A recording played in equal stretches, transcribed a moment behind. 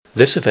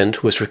This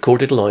event was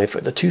recorded live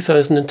at the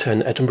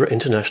 2010 Edinburgh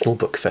International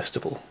Book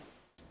Festival.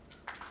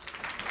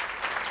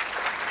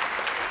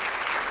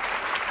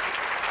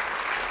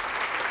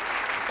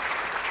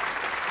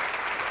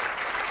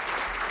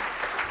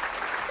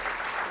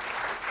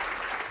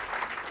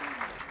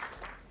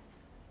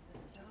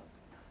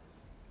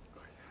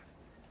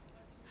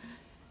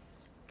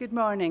 Good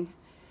morning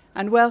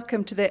and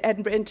welcome to the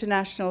Edinburgh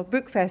International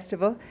Book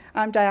Festival.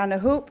 I'm Diana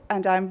Hope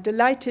and I'm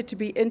delighted to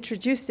be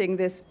introducing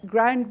this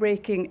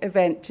groundbreaking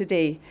event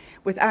today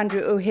with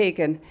Andrew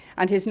O'Hagan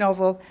and his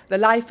novel The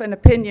Life and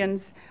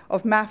Opinions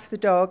of Maff the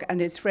Dog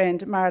and his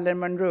friend Marilyn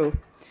Monroe.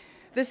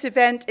 This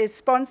event is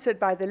sponsored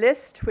by The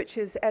List, which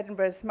is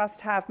Edinburgh's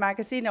must-have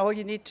magazine, all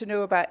you need to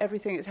know about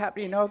everything that's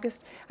happening in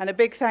August, and a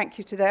big thank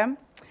you to them.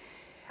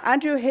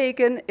 Andrew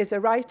O'Hagan is a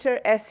writer,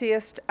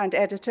 essayist and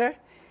editor.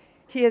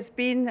 He has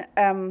been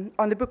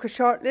on the Booker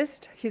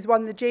shortlist. He's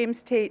won the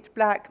James Tate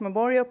Black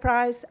Memorial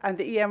Prize and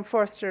the E.M.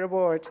 Forster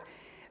Award.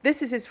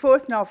 This is his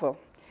fourth novel,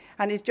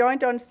 and he's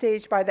joined on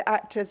stage by the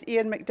actress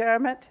Ian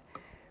McDermott,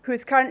 who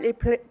is currently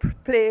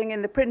playing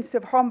in The Prince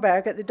of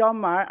Homburg at the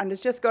Donmar and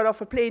has just got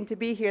off a plane to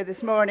be here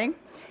this morning.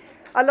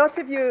 A lot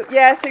of you,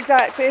 yes,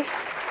 exactly.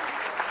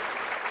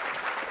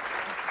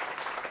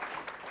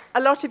 A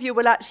lot of you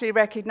will actually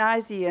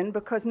recognise Ian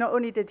because not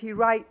only did he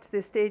write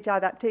the stage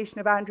adaptation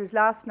of Andrew's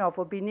last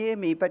novel, Be Near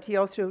Me, but he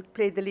also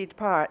played the lead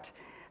part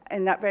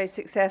in that very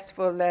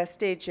successful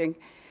staging.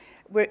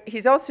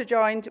 He's also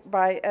joined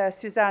by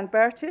Suzanne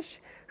Bertish,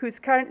 who's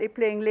currently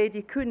playing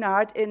Lady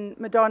Cunard in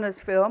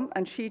Madonna's film,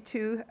 and she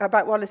too,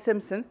 about Wallace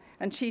Simpson,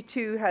 and she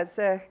too has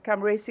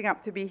come racing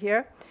up to be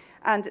here.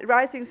 And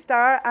rising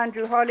star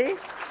Andrew Hawley.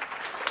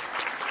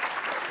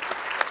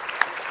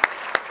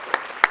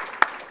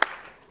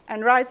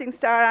 And rising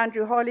star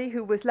Andrew Hawley,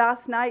 who was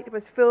last night,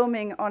 was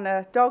filming on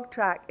a dog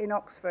track in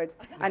Oxford.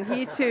 And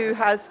he too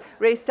has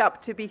raced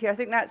up to be here. I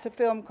think that's a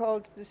film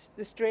called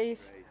The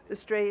Strays. The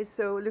Strays,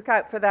 so look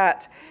out for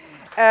that.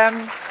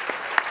 And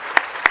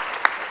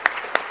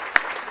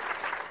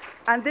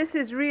this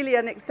is really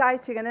an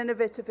exciting and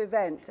innovative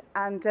event.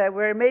 And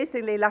we're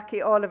amazingly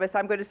lucky, all of us.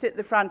 I'm going to sit at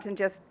the front and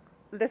just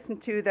listen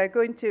to, they're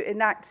going to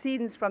enact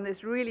scenes from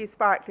this really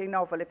sparkling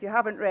novel. If you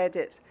haven't read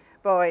it,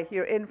 boy,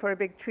 you're in for a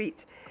big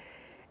treat.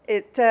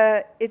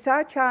 It's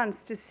our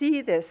chance to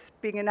see this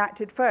being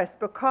enacted first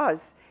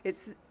because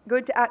it's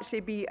going to actually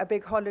be a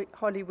big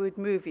Hollywood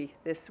movie,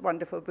 this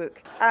wonderful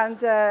book.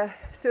 And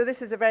so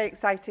this is a very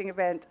exciting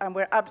event and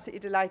we're absolutely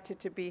delighted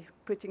to be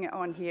putting it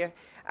on here.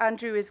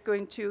 Andrew is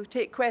going to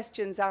take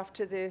questions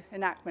after the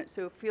enactment,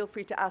 so feel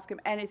free to ask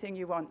him anything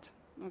you want.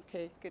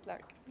 Okay, good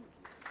luck.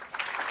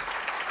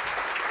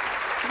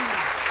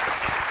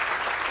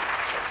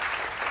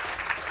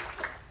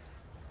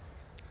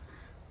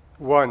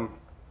 One.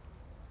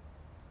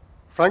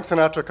 Frank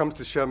Sinatra comes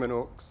to Sherman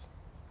Oaks.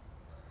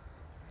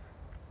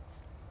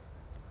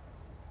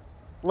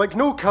 Like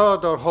no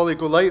card or Holly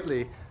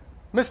Golightly,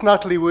 Miss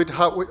Natalie Wood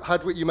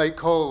had what you might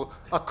call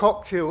a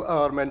cocktail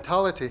hour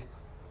mentality.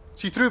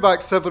 She threw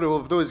back several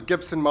of those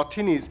Gibson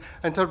martinis,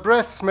 and her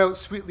breath smelt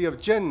sweetly of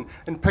gin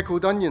and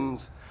pickled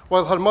onions,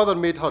 while her mother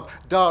made her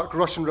dark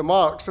Russian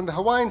remarks, and the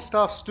Hawaiian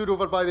staff stood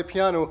over by the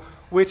piano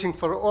waiting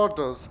for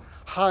orders,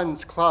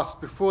 hands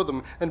clasped before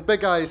them and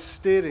big eyes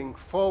staring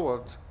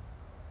forward.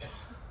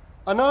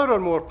 An hour or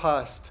more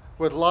passed,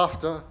 with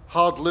laughter,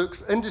 hard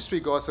looks,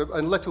 industry gossip,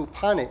 and little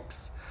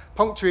panics,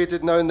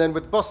 punctuated now and then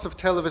with bursts of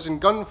television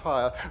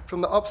gunfire from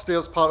the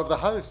upstairs part of the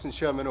house in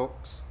Sherman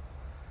Oaks.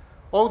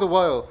 All the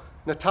while,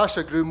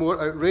 Natasha grew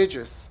more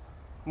outrageous,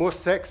 more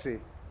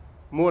sexy,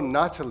 more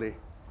Natalie.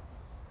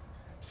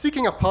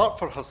 Seeking a part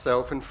for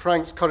herself in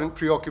Frank's current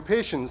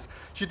preoccupations,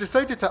 she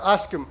decided to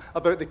ask him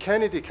about the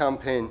Kennedy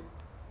campaign.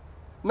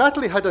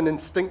 Natalie had an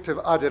instinctive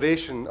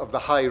adoration of the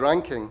high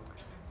ranking.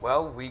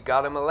 Well, we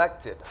got him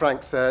elected.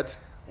 Frank said.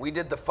 We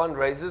did the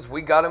fundraisers,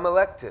 we got him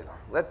elected.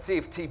 Let's see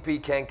if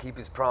TP can't keep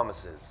his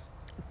promises.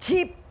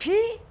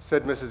 TP?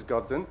 Said Mrs.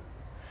 Gordon.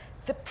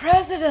 The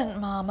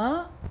president,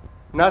 Mama.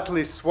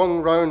 Natalie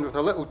swung round with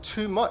a little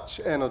too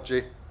much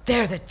energy.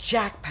 They're the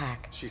Jack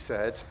Pack, she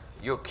said.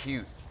 You're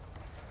cute.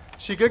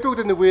 She giggled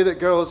in the way that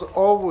girls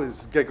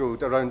always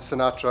giggled around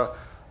Sinatra,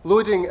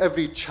 loading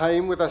every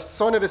chime with a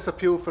sonorous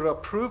appeal for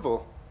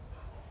approval.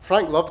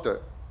 Frank loved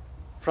it.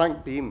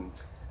 Frank beamed.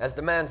 As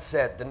the man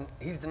said,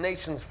 he's the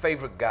nation's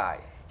favorite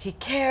guy. He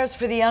cares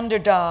for the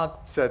underdog,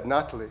 said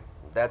Natalie.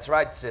 That's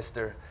right,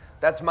 sister.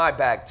 That's my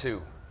bag,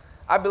 too.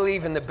 I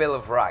believe in the Bill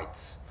of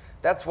Rights.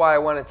 That's why I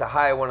wanted to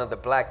hire one of the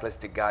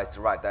blacklisted guys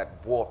to write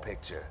that war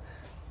picture.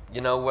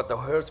 You know what the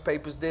Hearst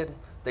papers did?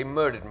 They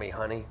murdered me,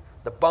 honey.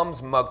 The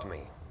bums mugged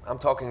me. I'm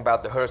talking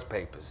about the Hearst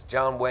papers.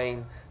 John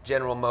Wayne,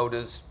 General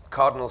Motors,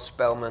 Cardinal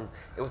Spellman.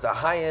 It was a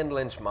high-end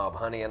lynch mob,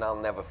 honey, and I'll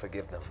never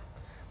forgive them.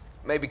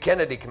 Maybe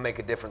Kennedy can make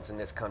a difference in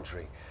this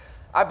country.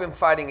 I've been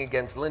fighting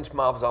against lynch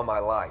mobs all my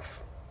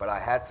life, but I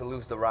had to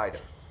lose the writer.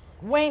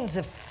 Wayne's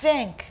a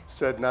fink,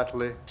 said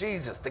Natalie.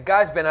 Jesus, the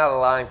guy's been out of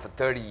line for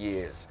 30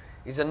 years.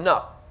 He's a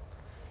nut.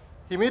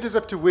 He made as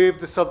if to wave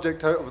the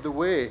subject out of the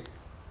way.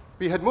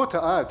 But he had more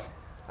to add.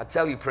 I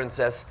tell you,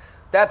 Princess,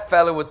 That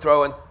fella would throw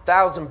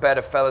 1,000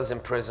 better fellas in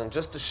prison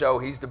just to show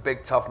he's the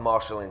big tough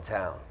marshal in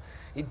town.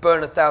 He'd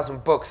burn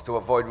 1,000 books to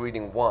avoid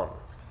reading one.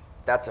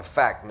 That's a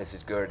fact,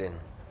 Mrs. Gurdon.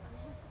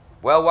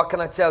 Well, what can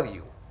I tell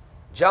you?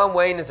 John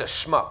Wayne is a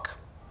schmuck.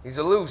 He's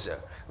a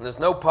loser, and there's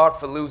no part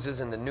for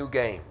losers in the new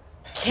game.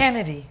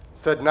 Kennedy.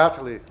 Said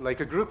Natalie, like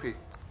a groupie.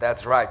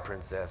 That's right,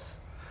 Princess.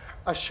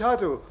 A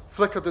shadow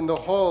flickered in the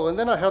hall, and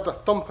then I heard a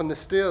thump on the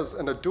stairs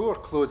and a door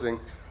closing.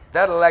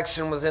 That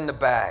election was in the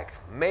bag,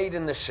 made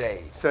in the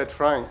shade. Said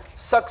Frank.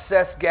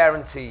 Success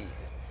guaranteed.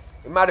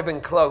 It might have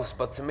been close,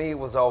 but to me it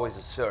was always a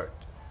cert.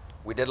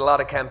 We did a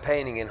lot of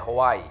campaigning in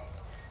Hawaii.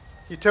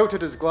 He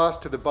tilted his glass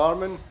to the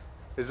barman,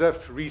 as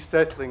if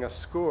resettling a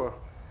score.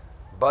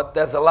 But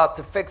there's a lot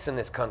to fix in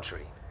this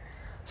country.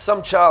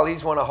 Some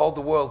Charlies want to hold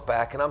the world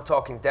back, and I'm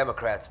talking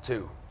Democrats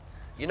too.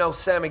 You know,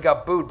 Sammy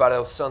got booed by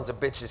those sons of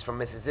bitches from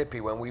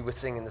Mississippi when we were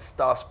singing the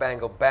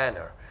Star-Spangled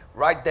Banner,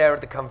 right there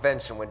at the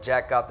convention when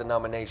Jack got the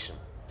nomination.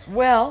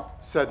 Well,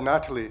 Said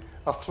Natalie,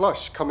 a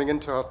flush coming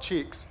into her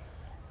cheeks.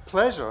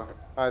 Pleasure,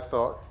 I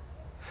thought.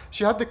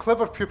 She had the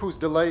clever pupil's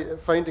delight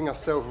at finding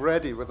herself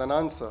ready with an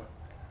answer.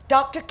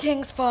 Dr.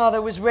 King's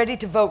father was ready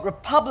to vote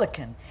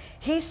Republican.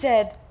 He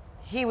said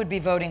he would be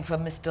voting for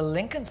Mr.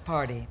 Lincoln's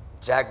party.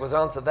 Jack was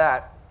onto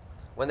that.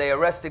 When they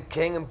arrested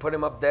King and put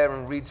him up there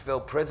in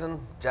Reedsville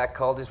prison, Jack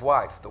called his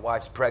wife. The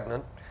wife's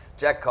pregnant.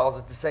 Jack calls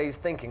it to say he's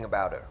thinking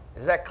about her.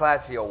 Is that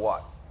classy or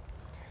what?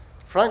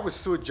 Frank was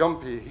so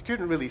jumpy, he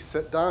couldn't really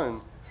sit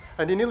down,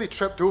 and he nearly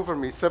tripped over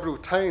me several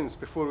times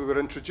before we were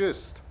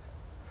introduced.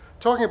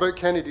 Talking about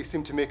Kennedy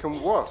seemed to make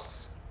him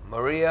worse,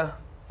 Maria,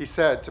 he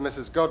said to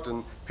Mrs.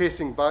 Gurdon,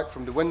 pacing back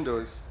from the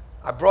windows.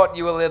 I brought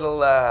you a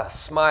little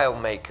smile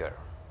maker.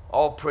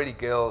 All pretty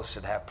girls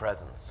should have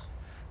presents.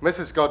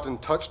 Mrs. Gurdon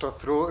touched her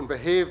throat and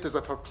behaved as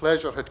if her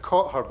pleasure had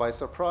caught her by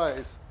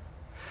surprise.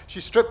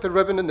 She stripped the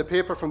ribbon and the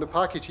paper from the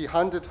package he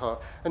handed her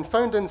and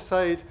found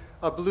inside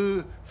a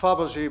blue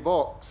Fabergé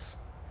box.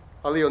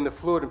 I lay on the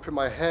floor and put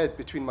my head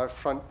between my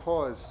front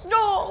paws.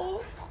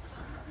 No,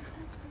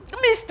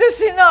 Mr.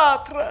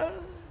 Sinatra.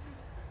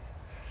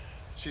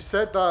 She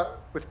said that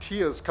with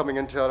tears coming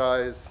into her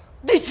eyes.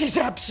 This is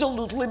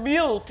absolutely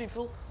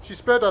beautiful. She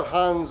spread her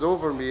hands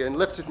over me and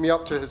lifted me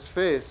up to his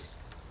face.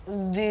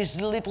 This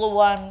little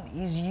one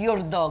is your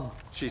dog.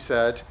 She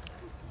said.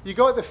 You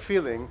got the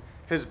feeling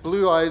his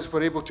blue eyes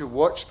were able to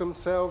watch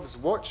themselves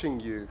watching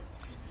you,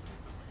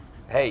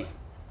 Hey,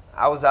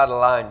 I was out of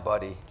line,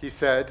 buddy. he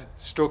said,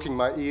 stroking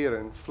my ear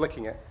and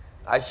flicking it.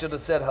 I should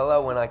have said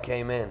hello when I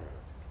came in.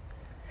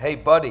 Hey,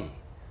 buddy,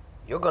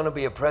 you're gonna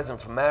be a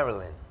present for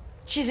Marilyn.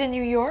 She's in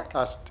New York?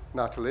 Asked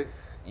Natalie,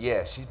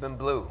 Yeah, she's been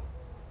blue.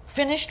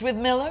 Finished with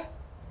Miller?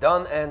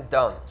 Done and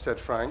done. said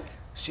Frank.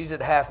 She's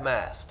at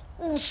half-mast.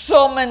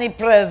 So many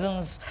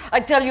presents. I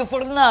tell you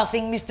for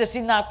nothing, Mr.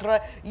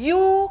 Sinatra,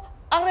 you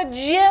are a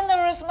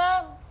generous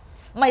man.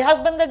 My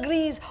husband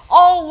agrees,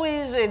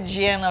 always a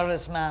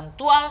generous man.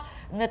 Toi,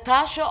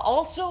 Natasha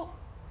also?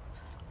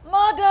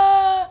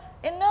 Mother,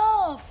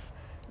 enough.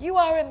 You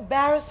are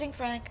embarrassing,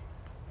 Frank.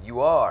 You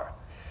are.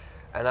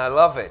 And I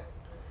love it.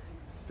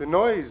 The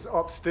noise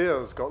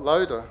upstairs got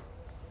louder.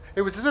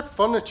 It was as if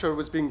furniture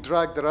was being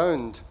dragged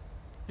around.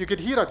 You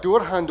could hear a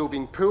door handle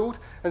being pulled,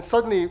 and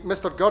suddenly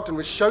Mr. Gurdon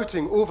was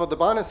shouting over the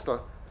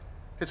banister.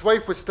 His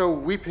wife was still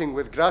weeping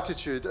with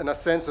gratitude and a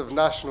sense of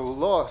national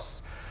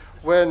loss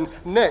when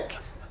Nick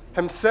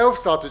himself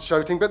started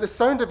shouting, but the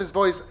sound of his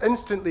voice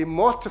instantly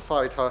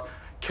mortified her,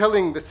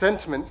 killing the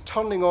sentiment,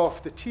 turning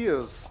off the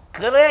tears.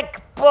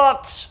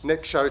 Crackpots!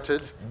 Nick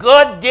shouted.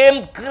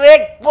 Goddamn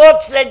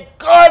crackpots and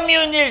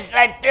communists,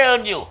 I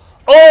tell you!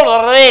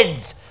 All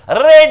Reds!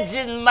 Reds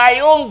in my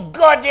own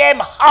goddamn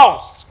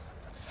house!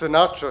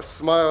 Sinatra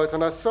smiled,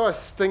 and I saw a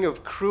sting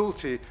of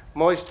cruelty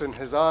moisten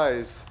his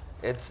eyes.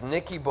 It's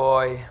Nicky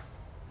boy.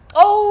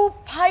 Oh,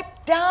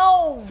 pipe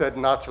down. Said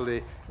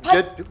Natalie,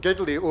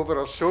 giddily over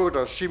her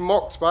shoulder. She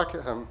mocked back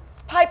at him.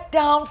 Pipe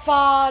down,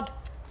 Fad.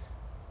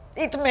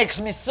 It makes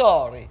me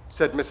sorry.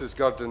 Said Mrs.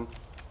 Gurdon.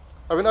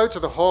 I went out to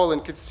the hall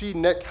and could see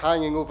Nick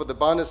hanging over the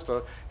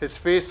banister, his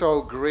face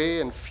all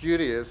grey and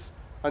furious,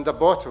 and a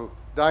bottle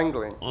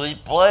dangling. We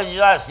pledge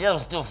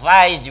ourselves to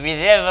fight with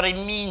every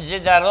means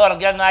at our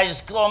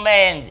organized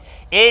command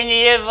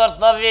any effort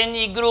of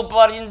any group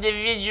or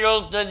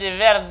individual to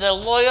divert the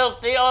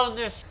loyalty of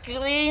the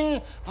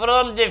screen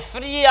from the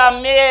free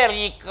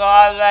America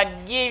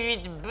that gave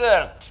it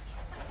birth.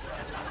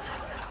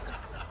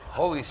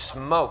 Holy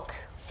smoke.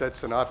 Said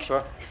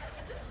Sinatra.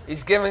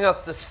 He's giving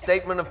us the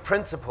statement of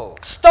principles.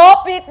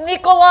 Stop it,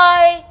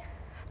 Nikolai.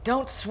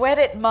 Don't sweat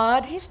it,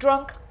 Mud. He's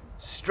drunk.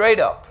 Straight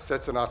up. Said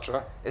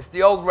Sinatra. It's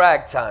the old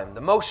ragtime,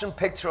 the Motion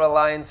Picture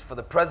Alliance for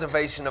the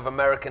Preservation of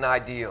American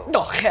Ideals.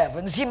 Oh,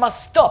 heavens, he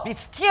must stop.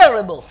 It's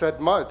terrible. Said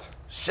Mud.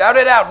 Shout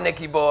it out,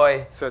 Nicky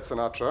boy. Said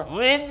Sinatra.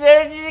 We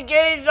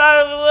dedicate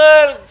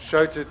our work.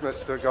 Shouted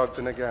Mr.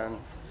 Gurdon again.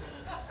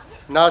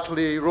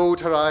 Natalie rolled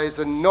her eyes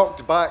and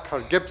knocked back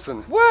her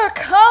Gibson. Work,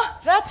 huh?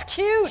 That's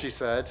cute. She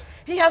said.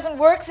 He hasn't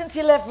worked since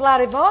he left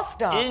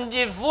Vladivostok. In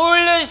the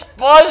fullest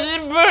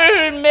possible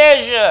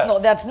measure. No,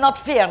 that's not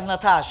fair,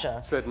 Natasha.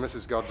 Said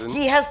Mrs. Gordon.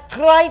 He has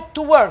tried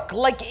to work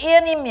like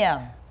any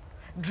man.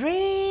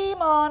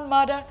 Dream on,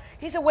 mother.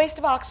 He's a waste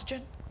of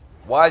oxygen.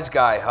 Wise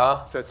guy,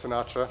 huh? Said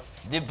Sinatra.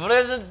 The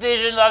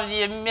presentation of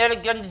the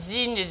American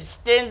scene, its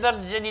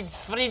standards and its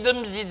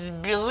freedoms, its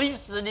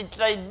beliefs and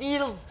its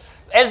ideals,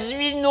 as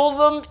we know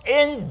them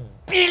and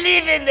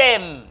believe in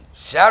them.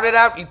 Shout it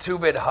out, you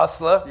two-bit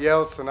hustler.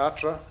 Yelled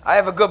Sinatra. I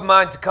have a good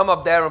mind to come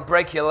up there and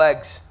break your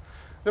legs.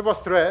 There were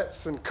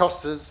threats and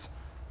curses.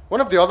 One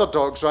of the other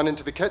dogs ran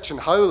into the kitchen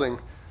howling.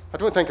 I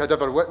don't think I'd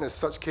ever witnessed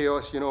such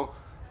chaos,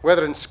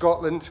 whether in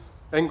Scotland,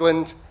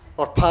 England,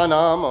 or Pan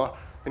Am, or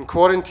in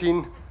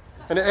quarantine.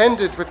 And it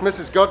ended with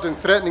Mrs. Gordon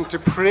threatening to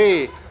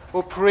pray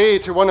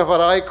to one of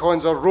her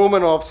icons or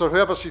Romanovs or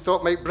whoever she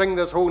thought might bring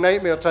this whole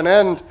nightmare to an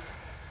end.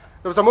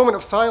 There was a moment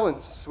of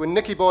silence when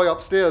Nicky Boy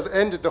upstairs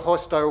ended the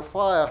hostile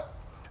fire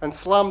and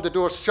slammed the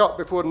door shut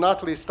before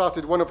Natalie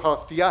started one of her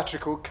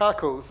theatrical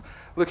cackles,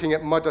 looking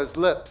at Mudda's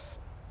lips,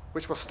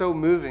 which were still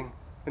moving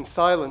in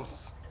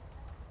silence.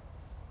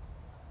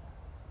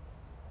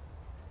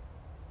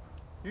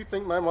 You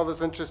think my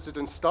mother's interested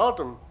in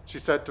stardom, she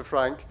said to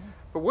Frank,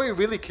 but what he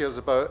really cares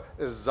about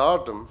is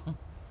Zardom.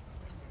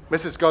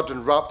 Mrs.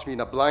 Gordon wrapped me in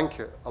a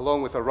blanket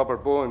along with a rubber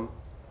bone.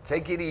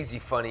 Take it easy,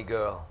 funny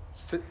girl.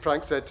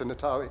 Frank said to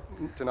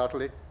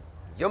Natalie.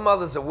 Your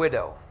mother's a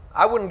widow.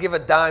 I wouldn't give a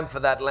dime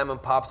for that lemon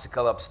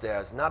popsicle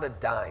upstairs. Not a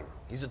dime.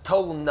 He's a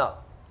total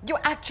nut. You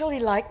actually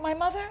like my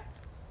mother?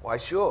 Why,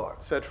 sure.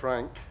 Said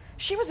Frank.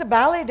 She was a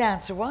ballet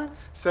dancer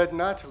once. Said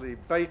Natalie,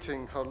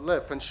 biting her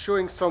lip and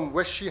showing some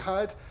wish she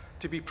had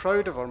to be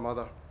proud of her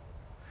mother.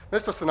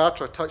 Mr.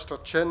 Sinatra touched her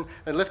chin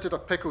and lifted a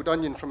pickled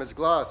onion from his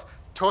glass,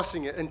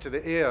 tossing it into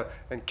the air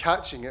and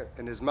catching it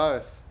in his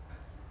mouth.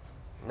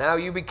 Now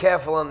you be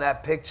careful on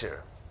that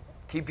picture.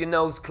 Keep your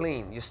nose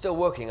clean. You're still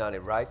working on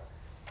it, right?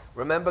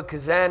 Remember,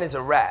 Kazan is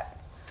a rat.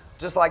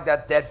 Just like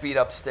that deadbeat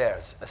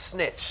upstairs. A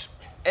snitch.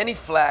 Any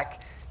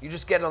flack, you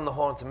just get on the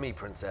horn to me,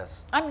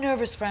 princess. I'm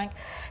nervous, Frank.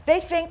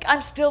 They think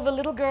I'm still the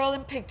little girl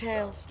in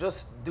pigtails.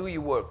 Just do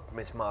your work,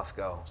 Miss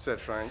Moscow. Said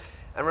Frank.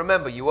 And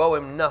remember, you owe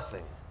him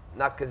nothing.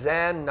 Not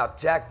Kazan, not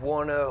Jack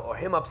Warner, or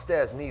him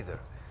upstairs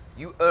neither.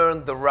 You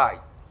earned the right.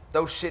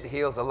 Those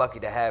shitheels are lucky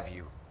to have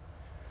you.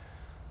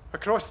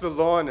 Across the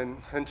lawn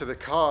and into the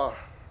car,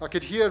 I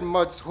could hear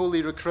Mud's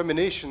holy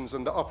recriminations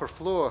on the upper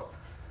floor.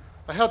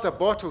 I heard a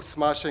bottle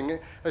smashing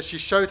as she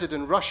shouted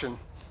in Russian.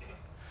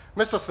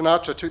 Mr.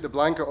 Sinatra took the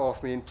blanket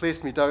off me and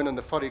placed me down on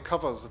the furry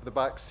covers of the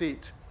back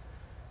seat.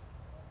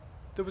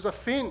 There was a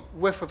faint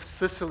whiff of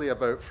Sicily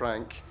about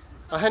Frank,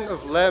 a hint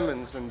of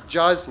lemons and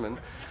jasmine,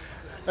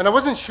 and I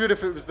wasn't sure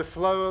if it was the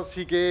flowers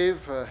he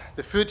gave,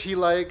 the food he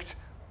liked,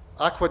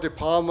 Acqua di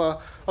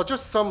Parma, or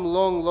just some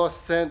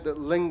long-lost scent that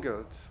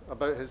lingered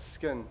about his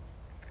skin.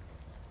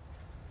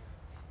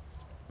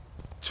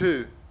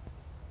 2.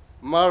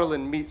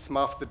 Marilyn meets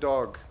Muff the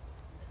dog.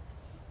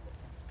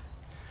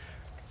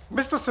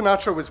 Mr.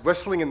 Sinatra was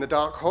whistling in the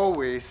dark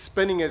hallway,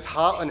 spinning his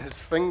hat on his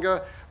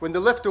finger, when the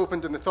lift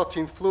opened on the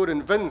 13th floor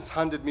and Vince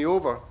handed me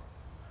over.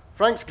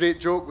 Frank's great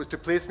joke was to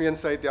place me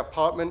inside the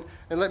apartment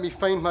and let me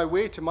find my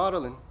way to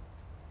Marilyn.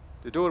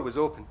 The door was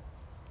open.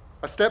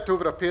 I stepped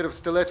over a pair of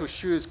stiletto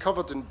shoes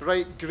covered in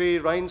bright grey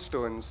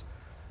rhinestones.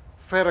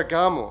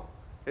 Ferragamo,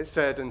 it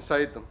said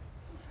inside them,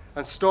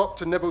 and stopped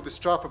to nibble the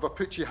strap of a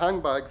Pucci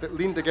handbag that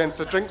leaned against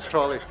a drinks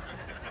trolley.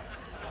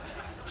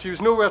 She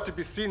was nowhere to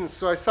be seen,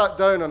 so I sat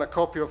down on a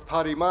copy of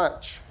Paris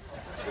Match.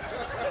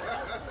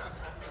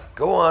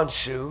 Go on,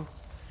 Shu.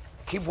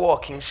 Keep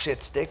walking,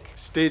 shitstick.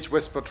 Stage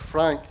whispered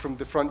Frank from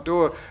the front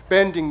door,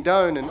 bending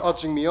down and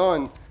urging me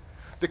on.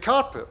 The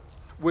carpet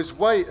was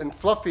white and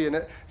fluffy, and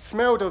it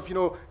smelled of,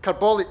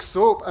 carbolic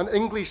soap and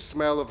English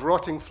smell of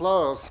rotting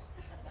flowers.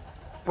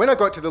 When I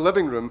got to the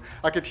living room,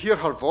 I could hear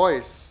her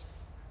voice.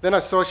 Then I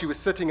saw she was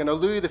sitting in a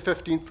Louis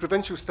XV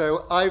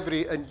provincial-style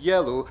ivory and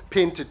yellow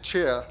painted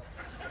chair.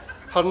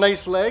 Her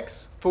nice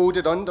legs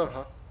folded under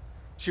her.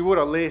 She wore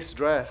a lace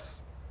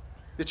dress.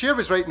 The chair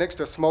was right next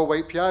to a small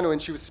white piano,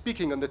 and she was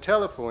speaking on the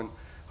telephone,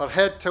 her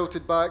head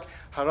tilted back,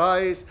 her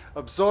eyes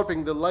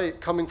absorbing the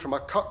light coming from a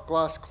cut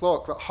glass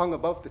clock that hung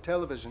above the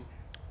television.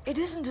 It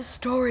isn't a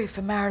story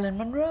for Marilyn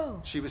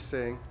Monroe, She was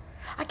saying.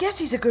 I guess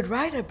he's a good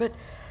writer, but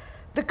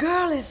the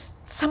girl is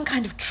some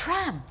kind of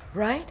tramp,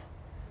 right?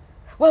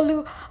 Well,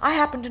 Lou, I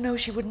happen to know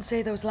she wouldn't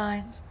say those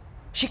lines.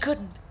 She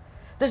couldn't.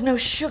 There's no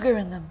sugar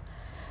in them.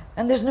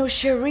 And there's no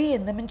Cherie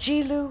in them. And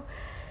gee, Lou,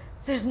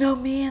 there's no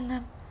me in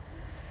them.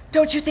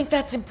 Don't you think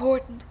that's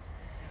important?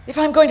 If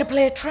I'm going to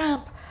play a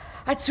tramp,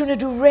 I'd sooner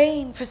do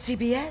Rain for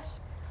CBS.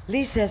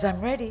 Lee says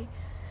I'm ready.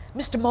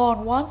 Mr.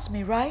 Maughan wants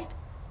me, right?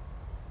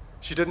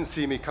 She didn't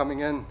see me coming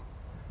in.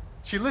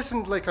 She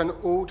listened like an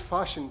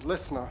old-fashioned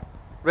listener,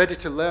 ready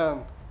to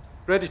learn,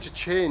 ready to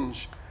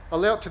change,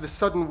 alert to the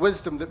sudden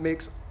wisdom that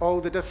makes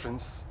all the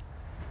difference.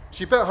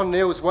 She bit her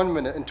nails one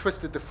minute and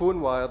twisted the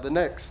phone wire the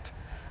next.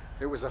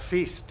 It was a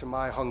feast to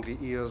my hungry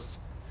ears.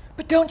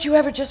 But don't you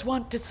ever just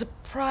want to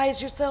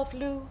surprise yourself,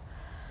 Lou?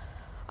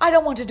 I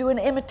don't want to do an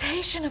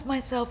imitation of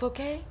myself,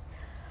 okay?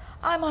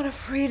 I'm on a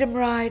freedom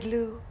ride,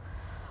 Lou.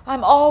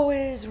 I'm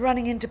always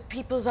running into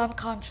people's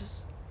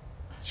unconscious.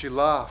 She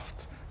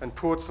laughed and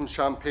poured some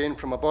champagne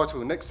from a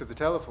bottle next to the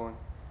telephone.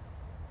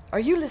 Are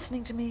you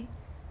listening to me?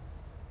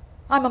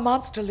 I'm a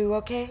monster, Lou,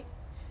 okay?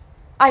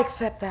 I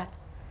accept that.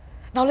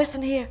 Now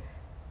listen here.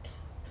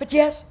 But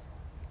yes,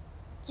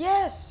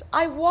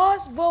 I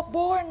was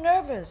born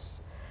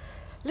nervous.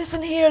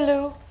 Listen here,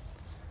 Lou.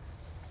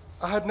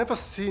 I had never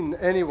seen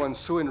anyone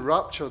so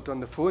enraptured on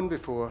the phone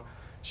before.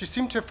 She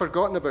seemed to have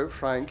forgotten about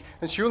Frank,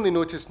 and she only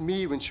noticed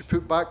me when she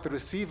put back the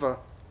receiver.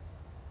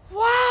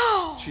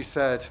 Wow! She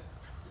said,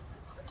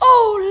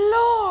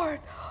 Oh, Lord!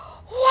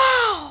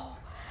 Wow!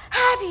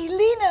 Hattie,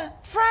 Lena,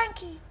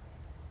 Frankie.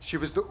 she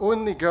was the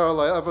only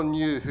girl I ever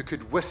knew who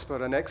could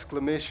whisper an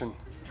exclamation.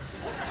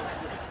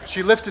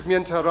 She lifted me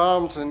into her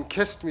arms and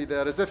kissed me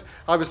there as if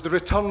I was the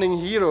returning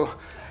hero.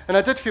 And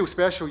I did feel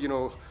special, you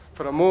know,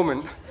 for a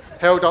moment,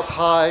 held up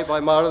high by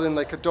Marilyn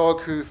like a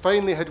dog who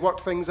finally had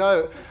worked things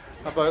out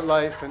about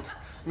life and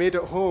made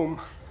it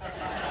home.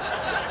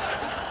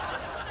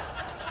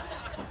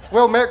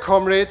 Well met,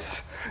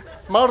 comrades.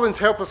 Marilyn's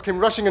helpers came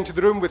rushing into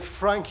the room with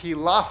Frankie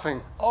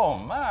laughing. Oh,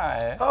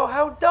 my. Oh,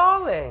 how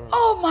darling.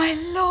 Oh, my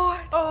Lord.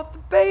 Oh, the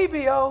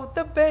baby. Oh,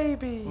 the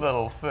baby.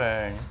 Little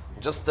thing.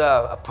 Just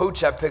a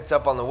pooch I picked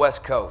up on the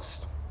West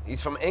Coast.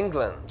 He's from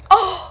England.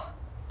 Oh,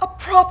 a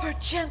proper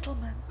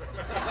gentleman.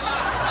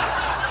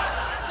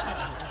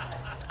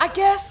 I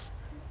guess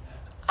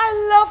I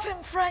love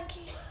him,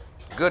 Frankie.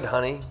 Good,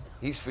 honey.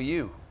 He's for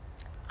you.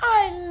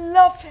 I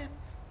love him.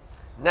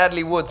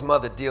 Natalie Wood's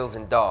mother deals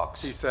in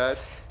dogs. He said.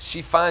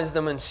 She finds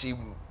them and she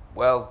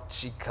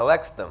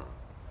collects them.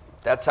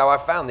 That's how I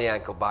found the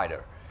ankle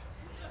biter.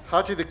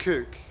 Hattie the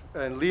cook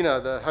and Lena,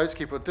 the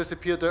housekeeper,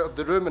 disappeared out of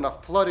the room in a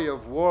flurry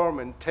of warm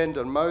and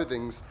tender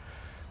mouthings.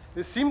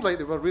 It seemed like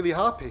they were really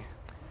happy,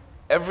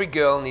 Every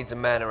girl needs a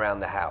man around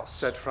the house.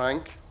 said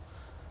Frank.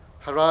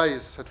 Her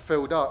eyes had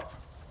filled up.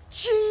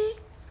 Gee,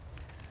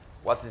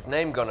 What's his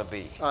name gonna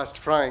be? Asked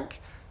Frank.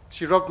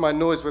 She rubbed my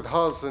nose with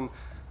hers and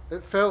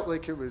it felt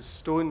like it was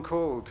stone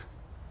cold.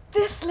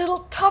 this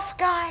little tough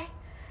guy.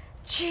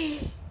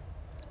 Gee.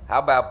 How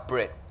about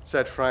Britt?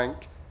 Said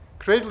Frank.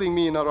 Cradling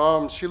me in her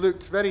arms, she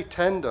looked very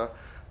tender,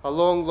 a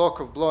long lock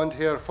of blonde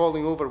hair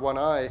falling over one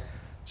eye.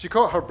 She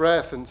caught her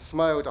breath and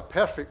smiled a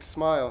perfect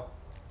smile.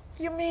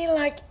 You mean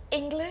like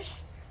English?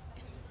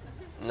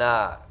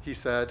 Nah, He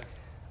said.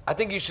 I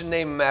think you should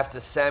name him after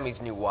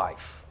Sammy's new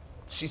wife.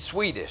 She's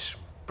Swedish.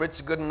 Britt's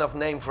a good enough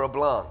name for a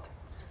blonde.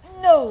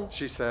 No,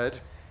 She said.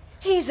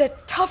 he's a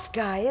tough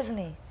guy, isn't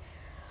he?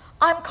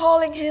 I'm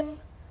calling him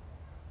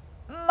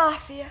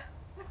Mafia.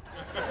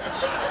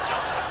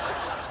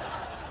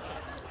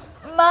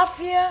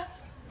 Mafia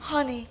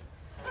Honey.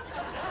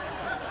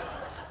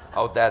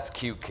 Oh, that's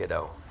cute,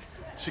 kiddo.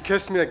 She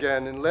kissed me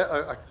again and let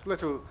out a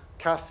little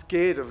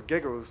cascade of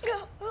giggles.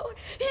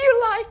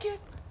 You like it?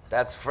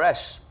 That's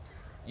fresh.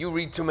 You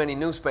read too many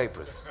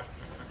newspapers.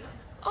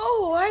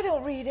 Oh, I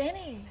don't read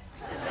any.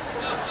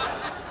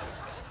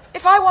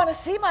 If I want to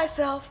see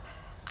myself,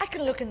 I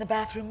can look in the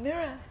bathroom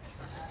mirror.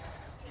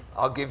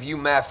 I'll give you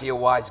Mafia,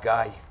 wise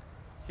guy.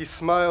 He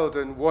smiled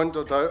and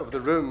wandered out of the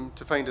room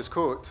to find his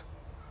coat.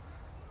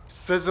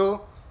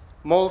 Sizzle,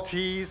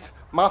 Maltese,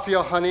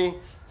 Mafia Honey.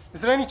 Is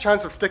there any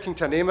chance of sticking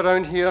to a name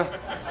around here?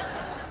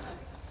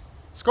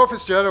 Scott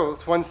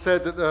Fitzgerald once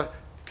said that there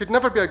could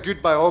never be a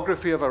good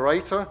biography of a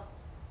writer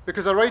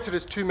because a writer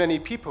is too many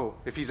people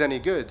if he's any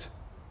good.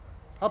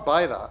 I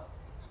buy that.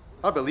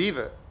 I believe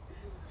it.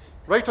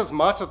 Writers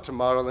mattered to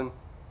Marilyn.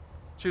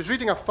 She was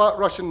reading a fat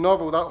Russian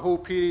novel that whole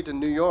period in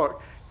New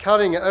York,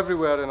 carrying it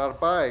everywhere in her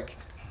bag.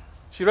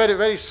 She read it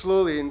very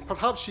slowly, and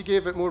perhaps she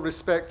gave it more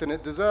respect than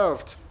it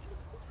deserved.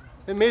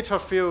 It made her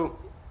feel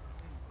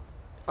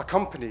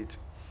accompanied.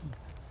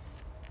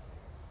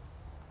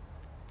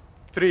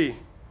 3.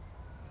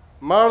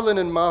 Marilyn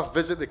and Mav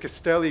visit the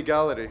Castelli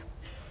Gallery.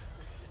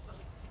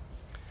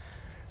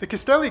 The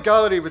Castelli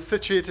Gallery was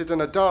situated in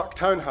a dark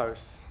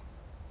townhouse.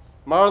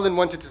 Marilyn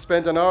wanted to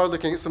spend an hour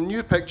looking at some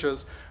new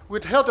pictures.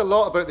 We'd heard a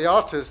lot about the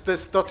artist,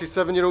 this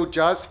 37-year-old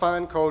jazz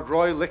fan called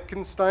Roy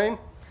Lichtenstein.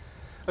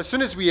 As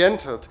soon as we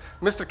entered,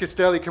 Mr.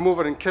 Castelli came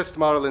over and kissed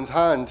Marilyn's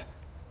hand.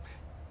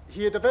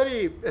 He had a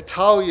very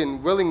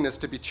Italian willingness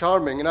to be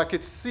charming, and I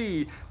could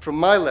see from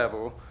my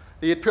level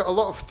that he had put a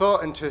lot of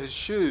thought into his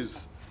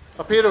shoes,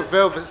 a pair of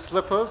velvet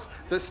slippers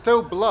that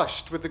still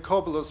blushed with the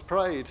cobbler's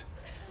pride.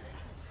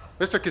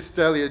 Mr.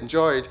 Castelli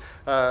enjoyed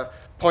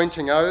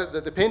pointing out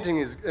that the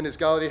paintings in his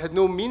gallery had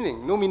no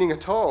meaning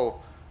at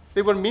all.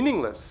 They were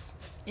meaningless.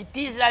 It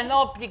is an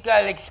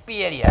optical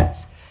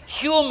experience.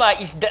 Humor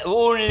is the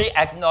only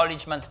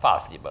acknowledgement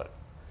possible.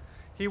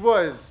 He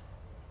was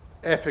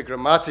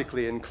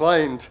epigrammatically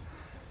inclined.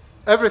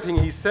 Everything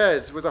he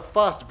said was a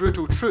fast,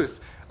 brutal truth,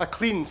 a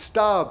clean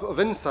stab of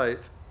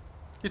insight.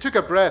 He took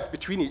a breath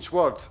between each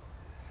word.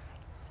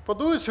 For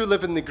those who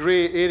live in the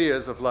grey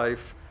areas of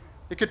life,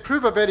 It could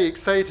prove a very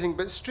exciting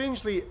but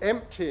strangely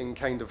emptying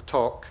kind of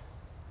talk.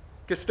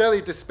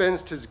 Castelli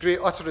dispensed his great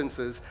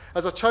utterances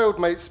as a child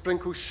might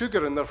sprinkle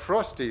sugar in their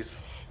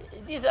frosties.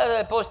 These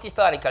are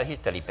post-historical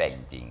history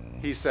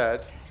paintings. He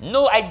said.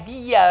 No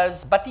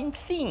ideas, but in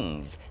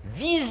things.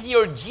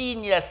 Visual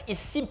genius is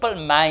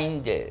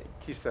simple-minded.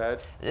 He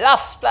said.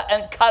 Laughter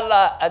and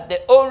color are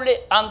the only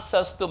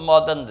answers to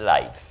modern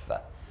life.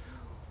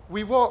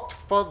 We walked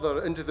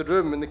further into the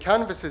room, and the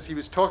canvases he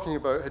was talking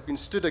about had been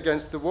stood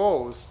against the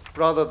walls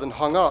rather than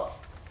hung up.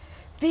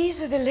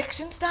 These are the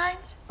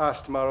Liechtensteins?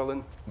 Asked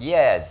Marilyn.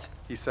 Yes.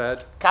 He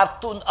said.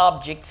 Cartoon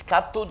objects,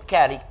 cartoon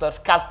characters,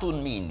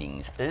 cartoon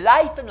meanings.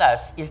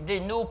 Lightness is the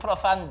new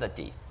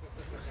profundity.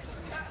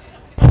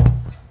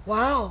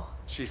 Wow.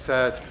 She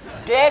said.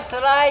 That's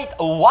right.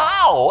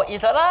 Wow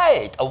is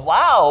right.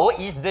 Wow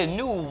is the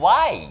new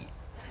why.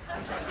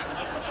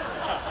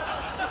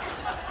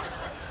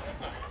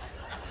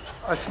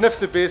 I sniffed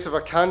the base of a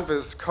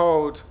canvas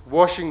called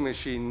Washing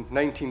Machine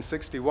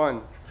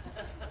 1961.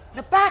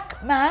 Now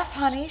back, Mav,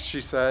 honey.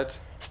 She said.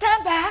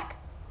 Stand back.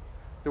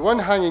 The one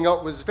hanging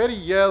up was very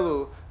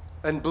yellow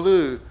and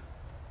blue,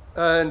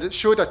 and it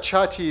showed a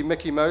chatty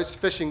Mickey Mouse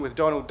fishing with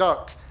Donald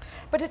Duck.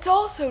 But it's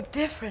all so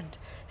different.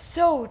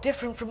 So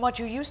different from what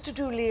you used to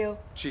do, Leo.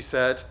 She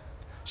said.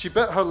 She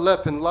bit her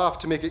lip and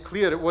laughed to make it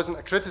clear it wasn't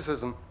a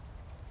criticism.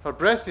 Her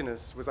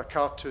breathiness was a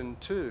cartoon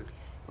too.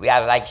 We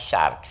are like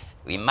sharks.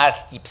 We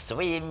must keep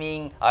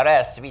swimming or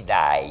else we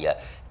die.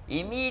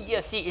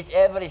 Immediacy is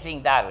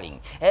everything,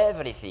 darling.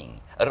 Everything.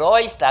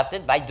 Roy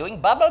started by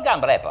doing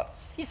bubblegum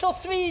wrappers. He's so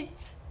sweet.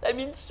 I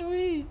mean,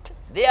 sweet.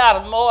 They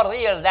are more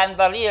real than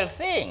the real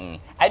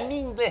thing. I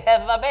mean, they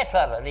have a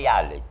better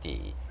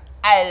reality.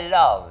 I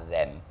love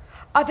them.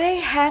 Are they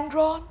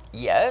hand-drawn?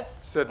 Yes,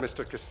 said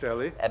Mr.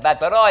 Castelli.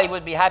 but Roy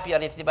would be happier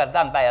if they were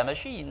done by a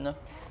machine.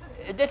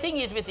 The thing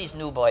is with these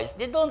new boys,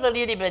 they don't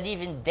really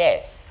believe in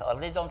death, or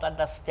they don't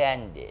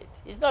understand it.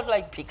 It's not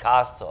like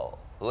Picasso,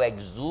 who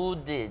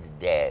exuded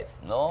death,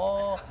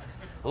 no?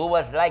 Who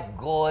was like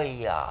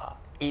Goya,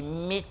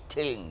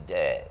 emitting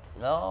death,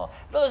 no?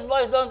 Those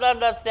boys don't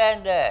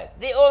understand that.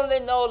 They only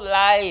know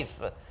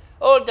life.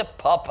 All the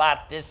pop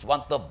artists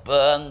want to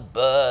burn,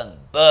 burn,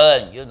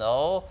 burn, you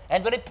know,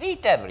 and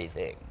repeat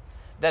everything.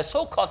 They're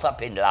so caught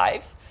up in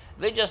life,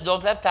 they just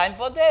don't have time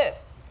for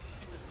death.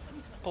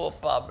 Poor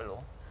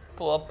Pablo.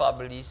 Poor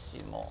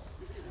Pablissimo.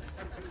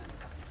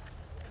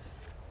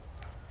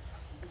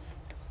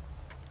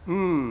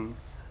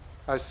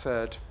 I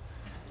said.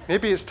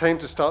 Maybe it's time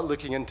to start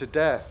looking into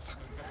death.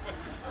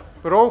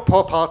 We're all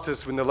pop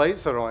artists when the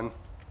lights are on.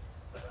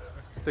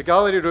 The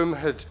gallery room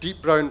had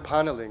deep brown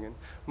panelling, and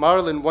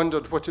Marilyn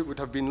wondered what it would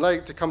have been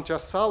like to come to a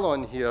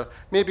salon here,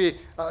 maybe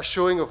at a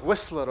showing of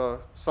Whistler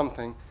or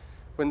something,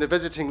 when the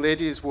visiting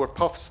ladies wore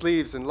puffed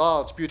sleeves and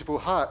large, beautiful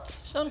hats.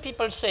 Some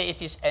people say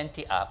it is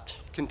anti-art.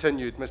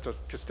 Continued Mr.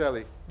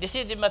 Castelli. They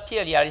say the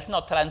material is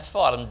not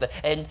transformed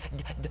and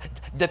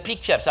the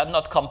pictures are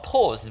not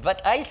composed,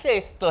 but I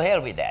say to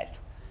hell with that.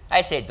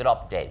 I say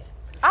drop dead.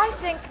 I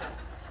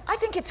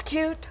think it's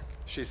cute,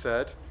 She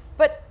said.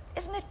 but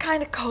isn't it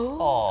kind of cold?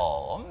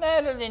 Oh,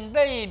 Marilyn,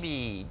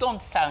 baby,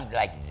 don't sound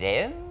like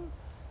them.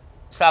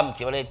 Some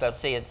curators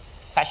say it's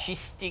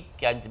fascistic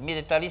and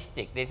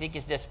militaristic. They think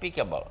it's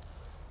despicable.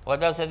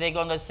 What else are they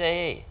going to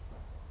say?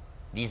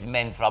 These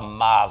men from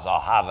Mars or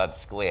Harvard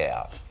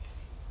Square.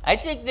 I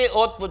think they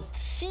ought to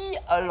see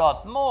a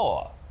lot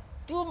more.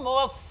 Do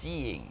more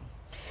seeing.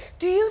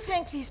 Do you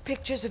think these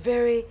pictures are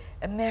very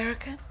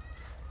American?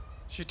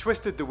 She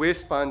twisted the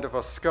waistband of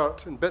her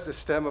skirt and bit the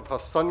stem of her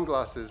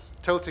sunglasses,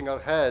 tilting her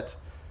head.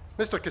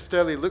 Mr.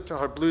 Castelli looked at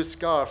her blue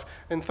scarf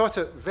and thought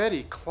it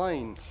very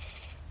Klein.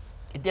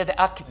 They're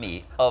the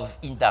acme of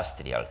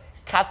industrial.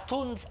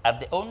 Cartoons are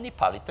the only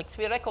politics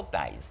we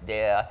recognize.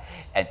 They're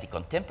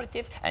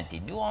anti-contemplative,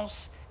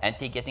 anti-nuance,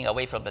 anti-getting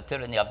away from the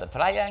tyranny of the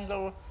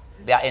triangle.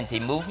 They are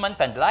anti-movement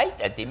and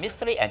light,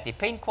 anti-mystery,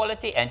 anti-pain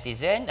quality,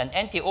 anti-zen, and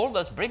anti all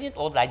those brilliant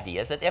old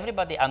ideas that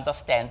everybody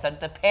understands and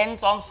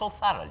depends on so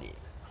thoroughly.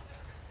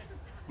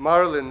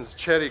 Marilyn's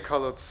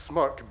cherry-coloured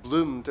smirk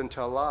bloomed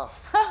into a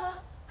laugh.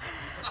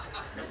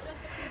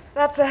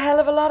 That's a hell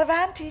of a lot of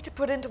anti to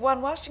put into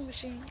one washing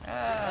machine.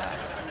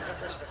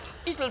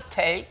 It'll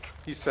take.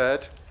 He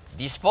said.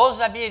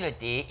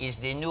 Disposability is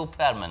the new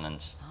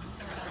permanence.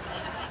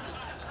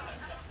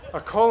 A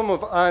column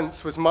of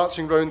ants was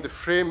marching round the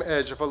frame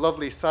edge of a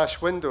lovely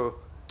sash window,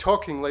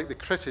 talking like the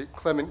critic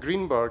Clement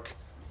Greenberg.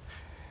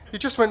 He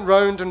just went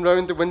round and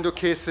round the window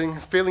casing,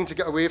 failing to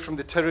get away from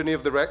the tyranny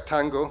of the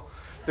rectangle,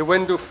 the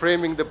window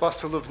framing the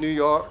bustle of New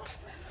York.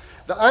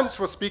 The ants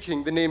were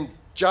speaking the name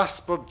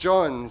Jasper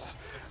Johns,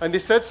 and they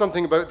said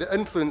something about the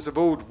influence of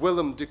old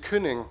Willem de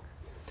Kooning.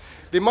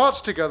 They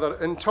marched together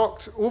and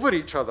talked over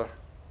each other,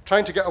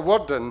 trying to get a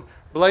word in,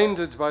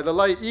 blinded by the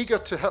light, eager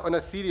to hit on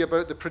a theory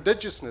about the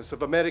prodigiousness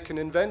of American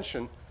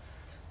invention.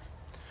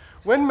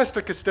 When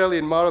Mr. Castelli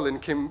and Marilyn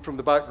came from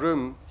the back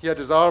room, he had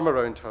his arm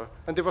around her,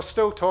 and they were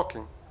still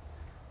talking.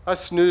 I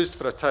snoozed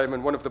for a time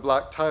on one of the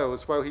black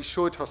tiles while he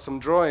showed her some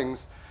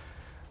drawings.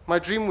 My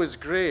dream was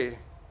grey,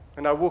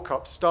 and I woke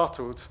up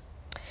startled.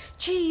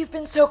 Gee, you've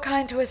been so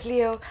kind to us,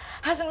 Leo.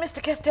 Hasn't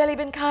Mr. Castelli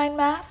been kind,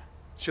 Mav?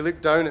 She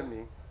looked down at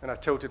me, and I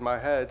tilted my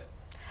head.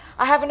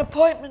 I have an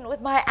appointment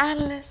with my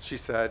analyst. She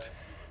said.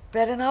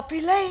 Better not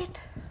be late.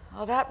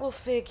 Oh, that will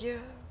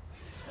figure.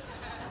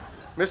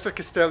 Mr.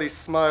 Castelli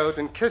smiled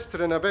and kissed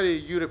her in a very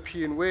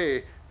European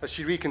way as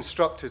she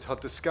reconstructed her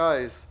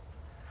disguise.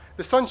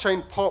 The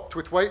sunshine popped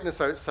with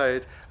whiteness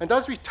outside, and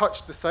as we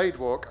touched the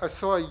sidewalk, I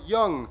saw a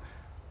young,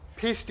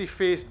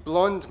 pasty-faced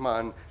blonde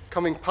man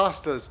coming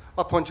past us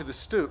up onto the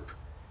stoop.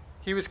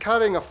 He was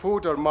carrying a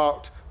folder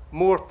marked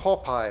 "More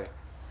Popeye."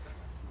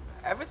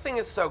 Everything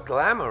is so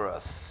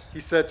glamorous. He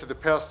said to the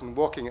person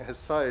walking at his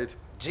side.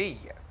 Gee,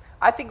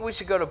 I think we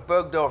should go to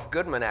Bergdorf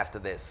Goodman after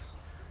this.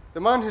 The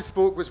man who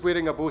spoke was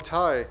wearing a bow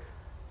tie.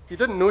 He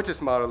didn't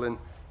notice Marilyn.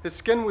 His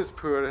skin was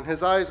poor and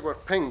his eyes were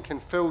pink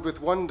and filled with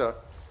wonder.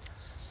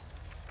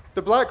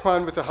 The black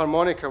man with the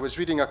harmonica was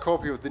reading a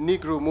copy of the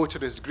Negro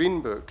Motorist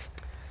Green Book.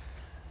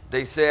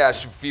 They say I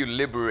should feel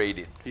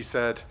liberated. He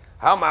said.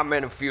 How am I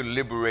meant to feel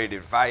liberated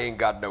if I ain't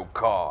got no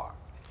car?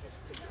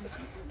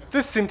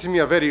 This seemed to me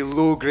a very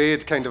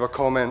low-grade kind of a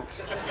comment.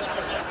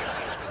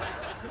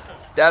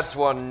 That's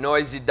one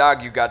noisy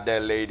dog you got there,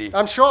 lady.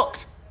 I'm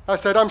shocked. I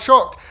said, I'm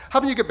shocked.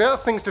 Haven't you got better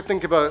things to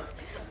think about?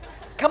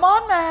 Come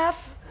on,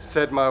 Mav,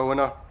 said my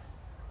owner.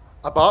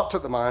 I barked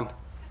at the man.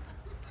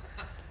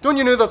 Don't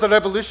you know there's a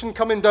revolution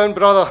coming down,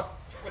 brother?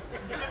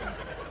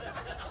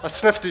 I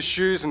sniffed his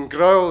shoes and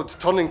growled,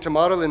 turning to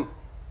Marilyn.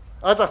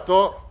 As I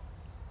thought,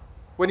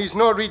 when he's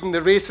not reading the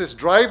racist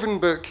driving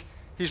book,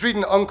 he's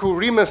reading Uncle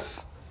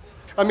Remus.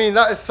 I mean,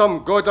 that is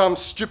some goddamn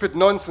stupid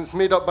nonsense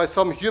made up by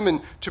some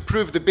human to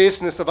prove the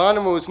baseness of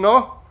animals,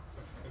 no?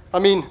 I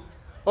mean,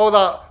 all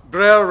that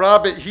Brer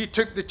Rabbit, he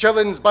took the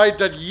chillins by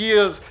their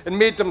years and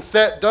made them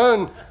set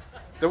down.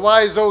 The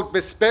wise old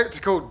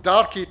bespectacled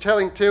darky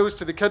telling tales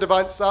to the kid of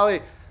Aunt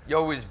Sally. You're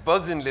always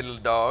buzzing, little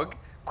dog.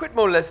 Quit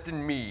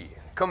molesting me.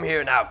 Come here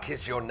and I'll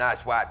kiss your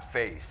nice white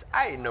face.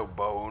 I ain't no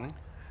bone.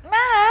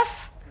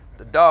 Mav!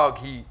 The dog,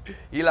 he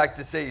likes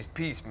to say his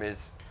piece,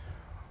 miss.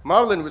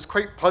 Marilyn was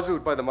quite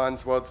puzzled by the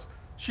man's words.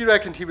 She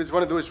reckoned he was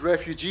one of those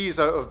refugees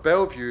out of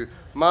Bellevue,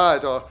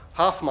 mad or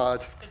half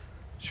mad.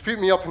 She put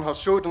me up on her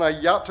shoulder and I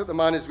yapped at the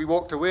man as we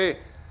walked away.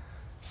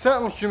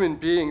 Certain human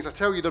beings, I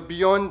tell you, they're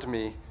beyond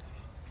me.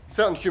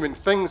 Certain human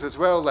things as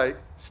well, like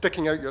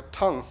sticking out your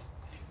tongue.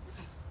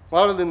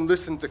 Marilyn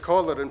loosened the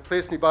collar and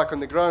placed me back on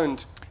the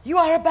ground. You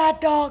are a bad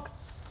dog.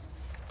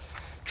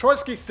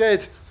 Trotsky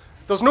said,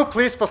 there's no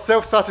place for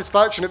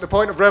self-satisfaction at the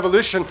point of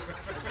revolution.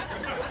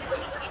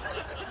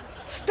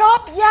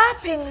 Stop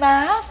yapping,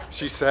 Mav.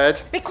 She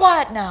said. Be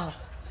quiet now.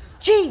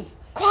 Gee,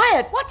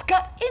 quiet. What's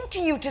got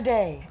into you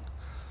today?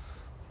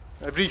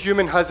 Every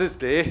human has his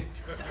day.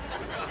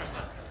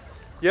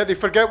 Yet they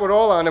forget we're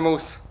all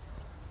animals.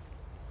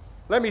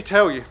 Let me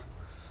tell you,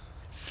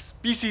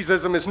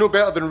 speciesism is no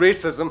better than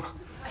racism.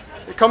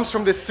 It comes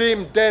from the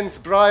same dense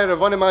briar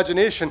of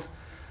unimagination.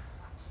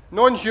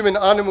 Non-human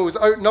animals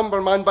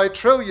outnumber man by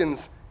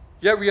trillions,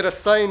 yet we are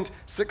assigned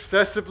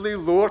successively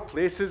lower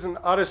places in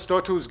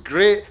Aristotle's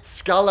great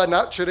Scala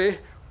Naturae,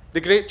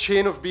 the great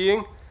chain of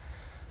being.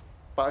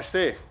 But I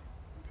say,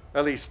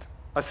 at least,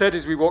 I said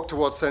as we walked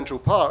towards Central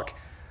Park,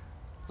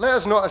 let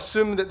us not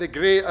assume that the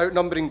great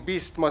outnumbering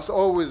beast must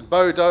always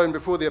bow down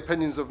before the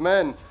opinions of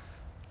men,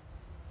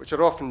 which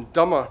are often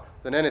dumber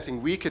than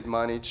anything we could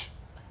manage.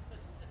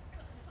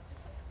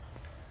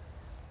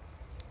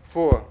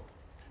 4.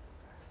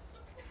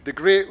 The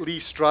great Lee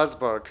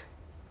Strasberg.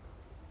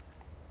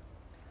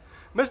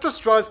 Mr.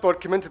 Strasberg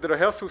came into the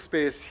rehearsal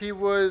space. He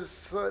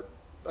was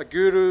a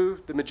guru,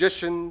 the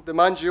magician, the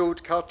mangy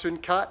old cartoon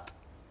cat.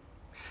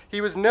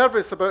 He was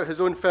nervous about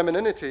his own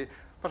femininity.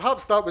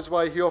 Perhaps that was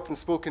why he often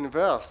spoke in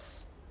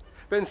verse.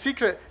 But in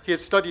secret, he had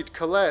studied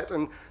Colette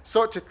and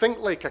sought to think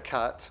like a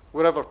cat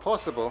wherever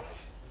possible.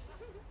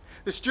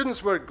 The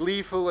students were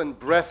gleeful and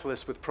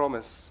breathless with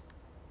promise.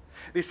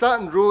 They sat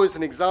in rows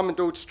and examined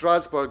old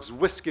Strasberg's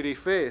whiskery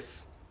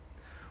face.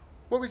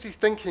 What was he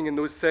thinking in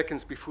those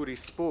seconds before he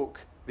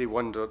spoke, they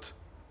wondered.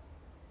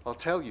 I'll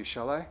tell you,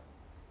 shall I?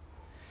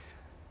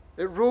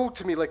 It rolled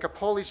to me like a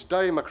polished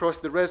dime across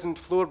the resined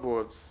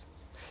floorboards.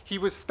 He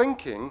was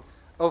thinking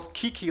of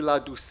Kiki la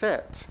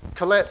Doucette,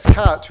 Colette's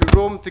cat who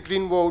roamed the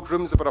green-walled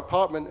rooms of her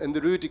apartment in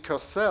the Rue de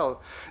Courcelles,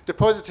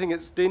 depositing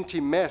its dainty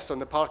mess on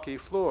the parquet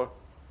floor.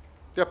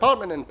 The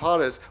apartment in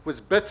Paris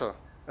was bitter,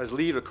 as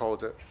Lee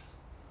recalled it,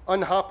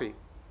 unhappy.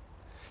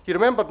 He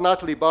remembered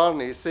Natalie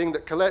Barney saying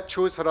that Colette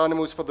chose her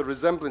animals for their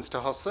resemblance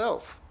to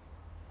herself.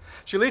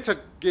 She later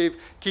gave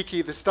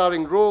Kiki the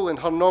starring role in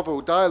her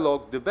novel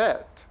Dialogue de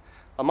Bête,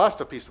 a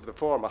masterpiece of the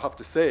form, I have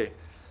to say.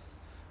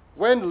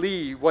 When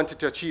Lee wanted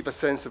to achieve a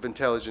sense of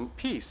intelligent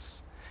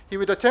peace, he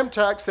would attempt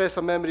to access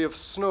a memory of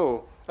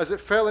snow as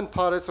it fell in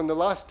Paris on the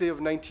last day of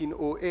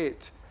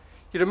 1908.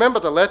 He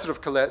remembered a letter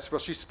of Colette's where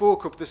she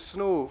spoke of the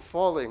snow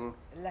falling.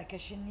 Like a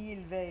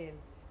chenille veil,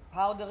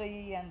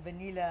 powdery and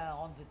vanilla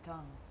on the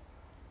tongue.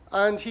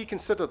 And he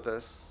considered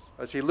this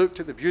as he looked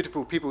at the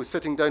beautiful people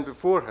sitting down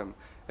before him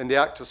in the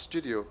actor's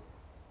studio.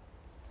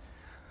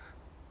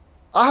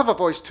 I have a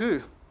voice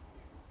too,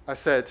 I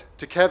said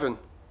to Kevin.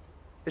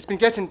 It's been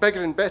getting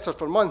bigger and better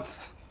for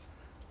months.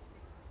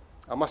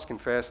 I must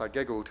confess, I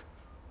giggled.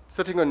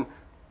 Sitting on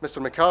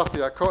Mr.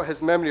 McCarthy, I caught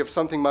his memory of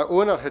something my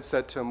owner had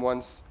said to him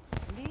once.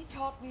 Lee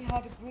taught me how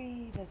to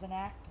breathe as an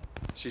actor.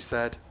 She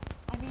said.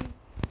 I mean,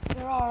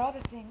 there are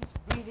other things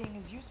breathing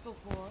is useful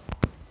for,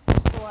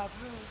 so I've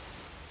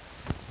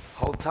heard.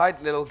 Hold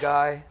tight, little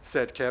guy,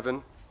 said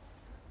Kevin.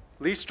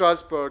 Lee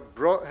Strasberg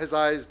brought his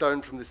eyes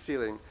down from the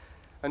ceiling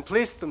and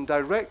placed them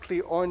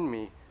directly on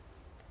me,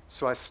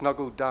 so I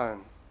snuggled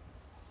down.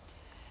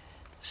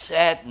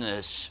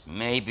 Sadness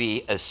may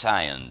be a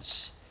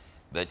science,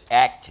 but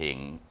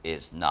acting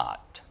is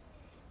not.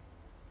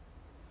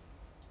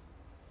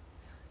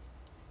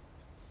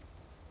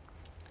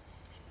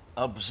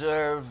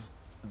 Observe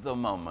the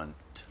moment.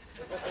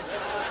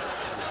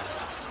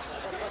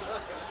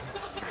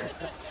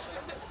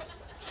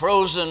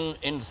 Frozen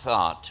in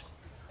thought,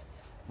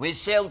 we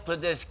sailed to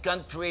this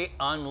country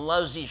on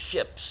lousy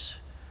ships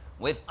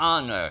with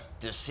honor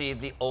to see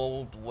the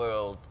old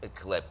world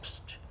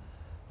eclipsed.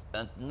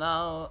 And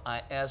now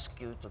I ask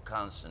you to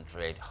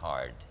concentrate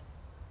hard,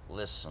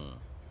 listen,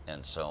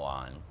 and so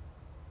on.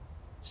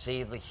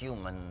 See the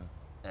human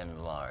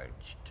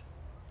enlarged.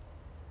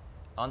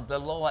 On the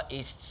Lower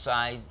East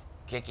Side,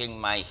 kicking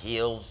my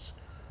heels,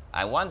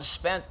 I once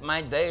spent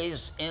my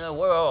days in a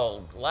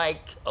world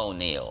like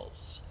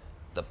O'Neill's.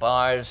 The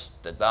bars,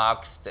 the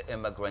docks, the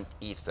immigrant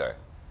ether.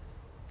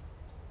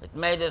 It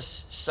made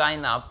us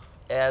sign up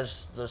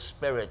as the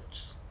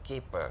spirit's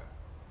keeper.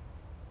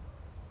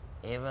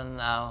 Even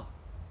now,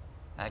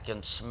 I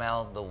can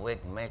smell the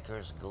wig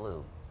maker's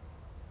glue,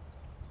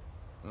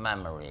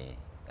 memory,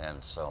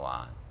 and so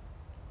on.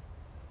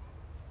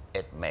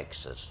 It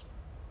makes us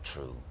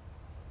true.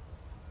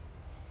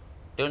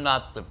 Do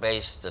not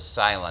debase the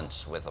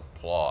silence with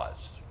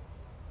applause.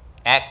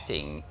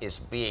 Acting is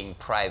being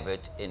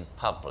private in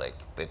public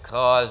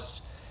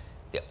because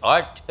the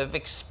art of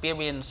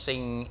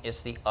experiencing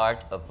is the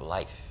art of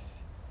life.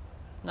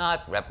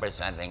 Not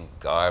representing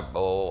Garbo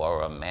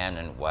or a man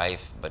and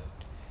wife, but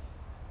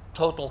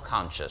total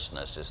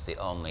consciousness is the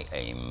only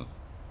aim.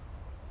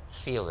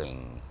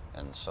 Feeling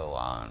and so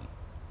on.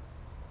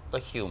 The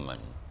human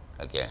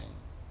again.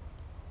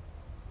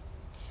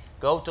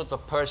 Go to the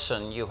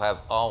person you have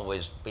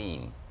always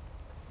been.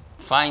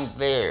 Find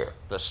there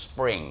the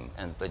spring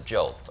and the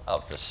jolt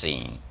of the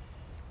scene.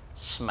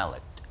 Smell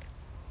it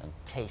and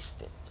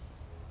taste it.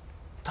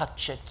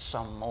 Touch it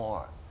some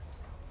more.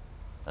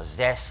 The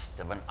zest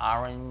of an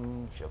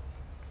orange, a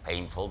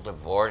painful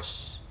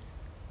divorce,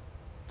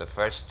 the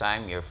first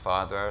time your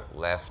father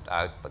left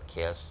out the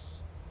kiss,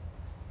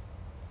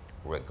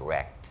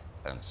 regret,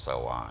 and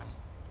so on,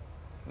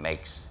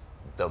 makes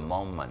the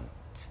moment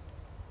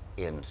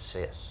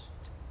insist.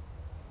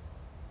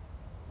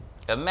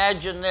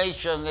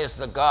 Imagination is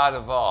the god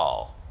of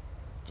all.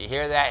 Do you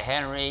hear that,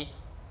 Henry,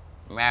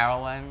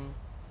 Marilyn,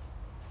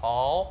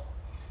 Paul?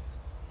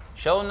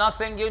 Show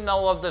nothing you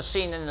know of the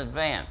scene in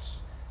advance.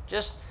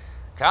 Just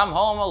come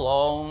home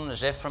alone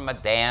as if from a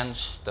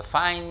dance to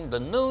find the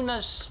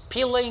newness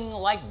pealing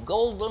like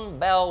golden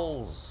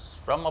bells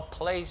from a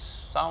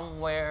place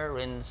somewhere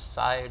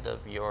inside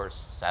of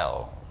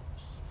yourselves.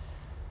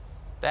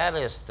 That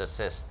is the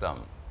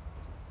system,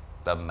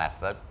 the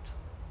method,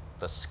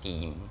 the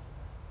scheme.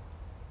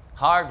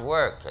 Hard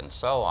work and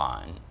so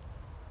on,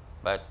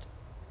 but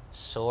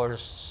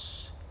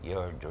source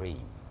your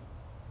dream.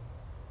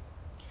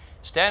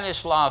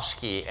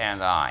 Stanislavski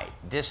and I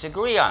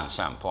disagree on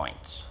some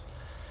points,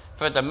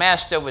 for the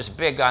master was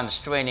big on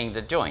straining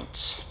the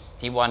joints.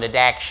 He wanted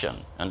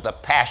action and the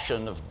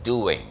passion of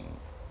doing,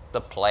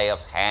 the play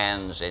of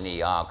hands in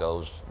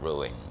Iago's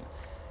ruin.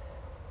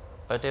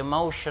 But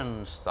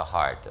emotion's the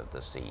heart of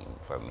the scene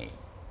for me.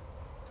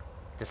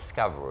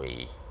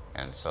 Discovery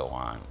and so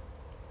on.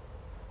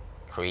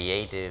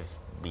 Creative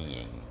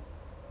being.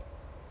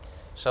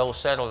 So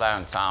settle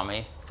down,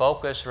 Tommy.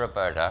 Focus,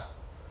 Roberta.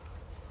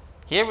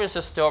 Here is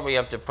the story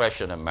of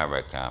Depression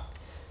America.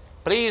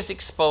 Please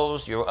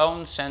expose your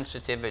own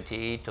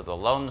sensitivity to the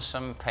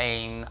lonesome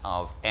pain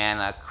of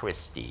Anna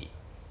Christie.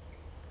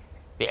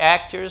 The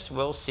actors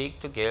will seek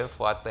to give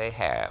what they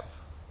have,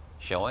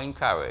 showing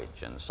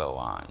courage and so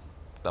on,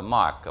 the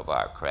mark of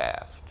our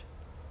craft.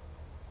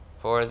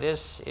 For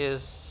this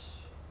is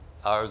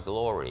our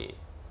glory,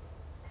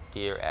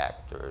 dear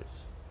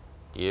actors,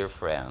 dear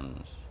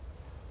friends,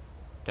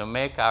 to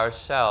make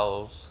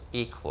ourselves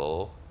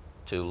equal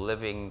to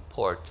living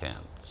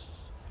portents.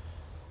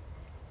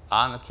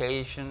 On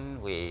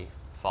occasion, we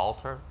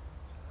falter.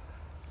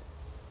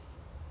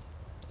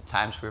 At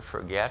times we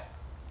forget.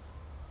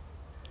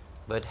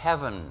 But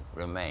heaven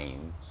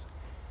remains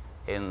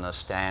in the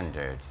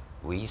standard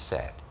we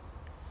set.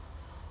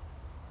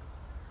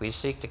 We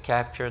seek to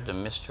capture the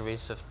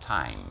mysteries of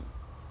time,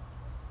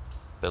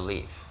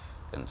 belief,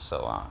 and so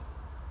on.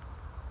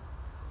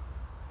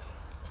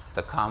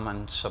 The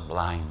common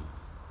sublime.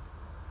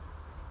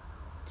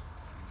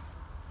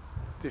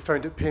 They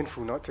found it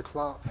painful not to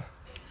clap.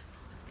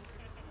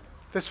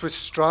 This was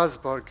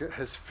Strasbourg at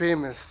his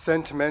famous,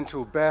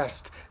 sentimental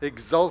best,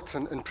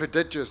 exultant and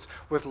prodigious,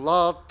 with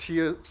large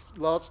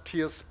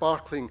tears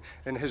sparkling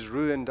in his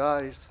ruined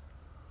eyes.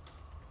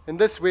 In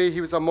this way,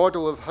 he was a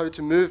model of how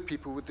to move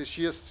people with the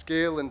sheer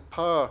scale and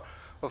power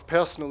of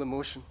personal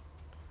emotion.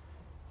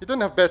 He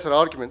didn't have better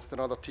arguments than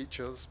other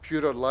teachers,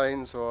 purer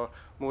lines or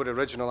more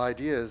original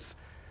ideas,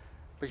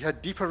 but he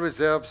had deeper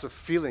reserves of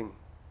feeling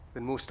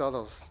than most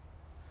others,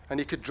 and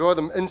he could draw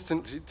them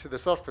instantly to the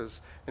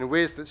surface in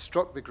ways that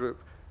struck the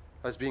group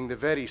as being the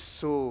very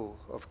soul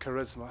of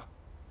charisma.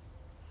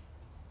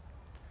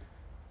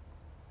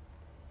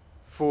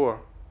 4.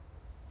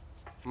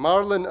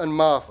 Marlon and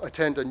Math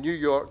attend a New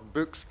York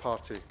books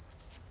party.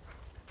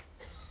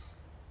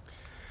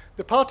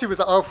 The party was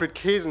at Alfred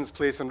Kazan's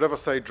place on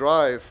Riverside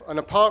Drive, an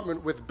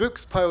apartment with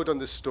books piled on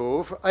the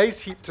stove, ice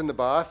heaped in the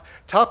bath,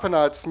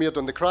 tapenade smeared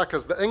on the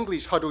crackers, the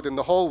English huddled in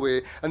the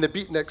hallway, and the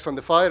beatniks on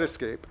the fire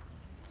escape.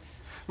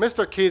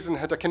 Mr. Kazan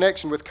had a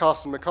connection with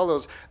Carson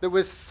McCullers that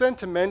was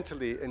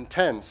sentimentally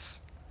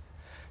intense.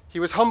 He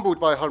was humbled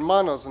by her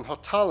manners and her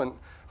talent,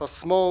 her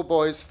small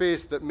boy's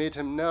face that made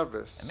him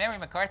nervous. Mary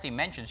McCarthy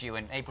mentions you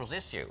in April's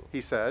issue.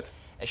 He said.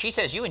 She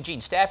says you and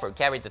Gene Stafford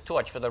carried the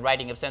torch for the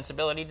writing of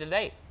Sensibility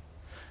Today.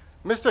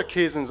 Mr.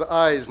 Kazan's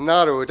eyes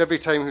narrowed every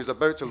time he was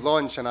about to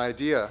launch an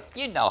idea.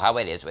 You know how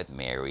it is with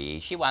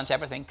Mary. She wants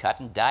everything cut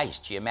and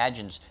diced. She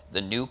imagines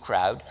the new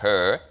crowd,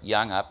 her,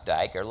 young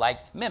Updike, are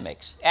like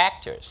mimics,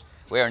 actors,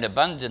 where an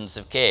abundance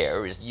of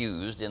care is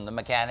used in the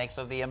mechanics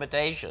of the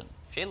imitation.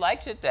 She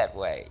likes it that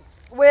way.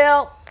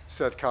 Well,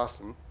 said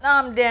Carson.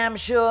 I'm damn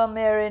sure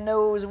Mary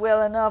knows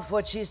well enough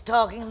what she's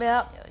talking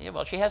about. Yeah,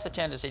 well, she has a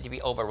tendency to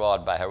be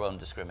overawed by her own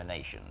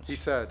discriminations. He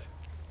said.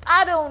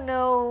 I don't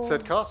know,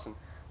 said Carson.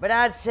 But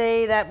I'd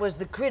say that was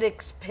the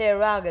critic's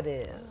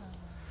prerogative.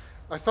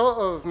 I thought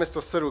of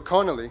Mr. Cyril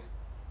Connolly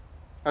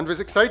and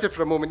was excited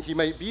for a moment he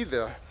might be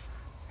there.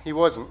 He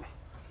wasn't.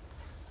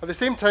 At the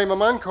same time, a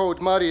man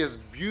called Marius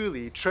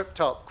Bewley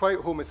tripped up quite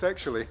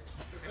homosexually.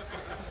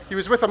 He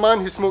was with a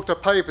man who smoked a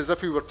pipe as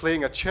if he were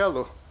playing a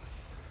cello.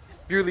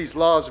 Bewley's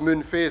large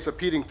moon face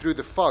appearing through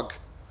the fog.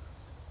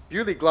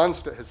 Bewley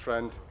glanced at his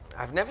friend.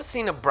 I've never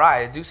seen a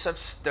briar do such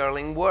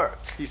sterling work,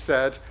 he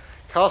said.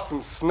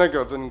 Carson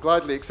sniggered and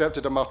gladly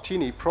accepted a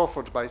martini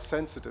proffered by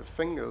sensitive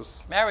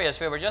fingers. Marius,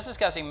 we were just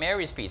discussing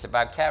Mary's piece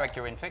about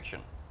character in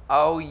fiction.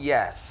 Oh,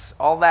 yes.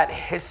 All that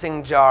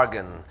hissing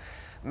jargon.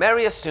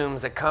 Mary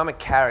assumes that comic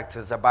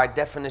characters are by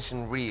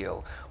definition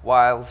real,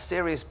 while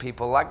serious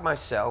people like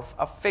myself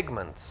are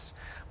figments.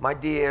 My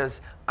dears,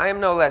 I am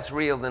no less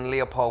real than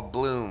Leopold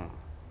Bloom.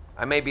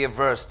 I may be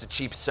averse to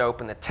cheap soap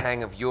and the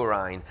tang of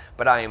urine,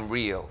 but I am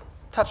real.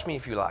 Touch me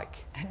if you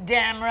like.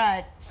 Damn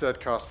right, said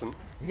Carson.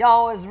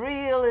 You're as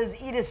real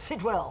as Edith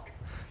Sitwell.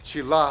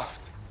 She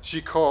laughed,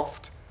 she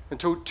coughed,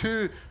 until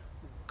 2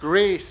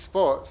 grey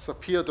spots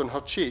appeared on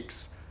her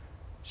cheeks.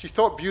 She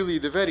thought Bewley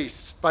the very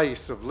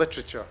spice of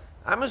literature.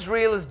 I'm as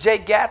real as Jay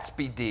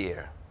Gatsby,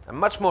 dear. I'm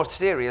much more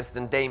serious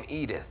than Dame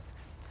Edith.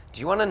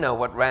 Do you want to know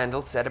what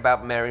Randall said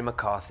about Mary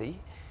McCarthy?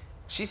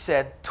 She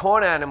said,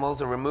 torn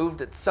animals are removed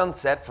at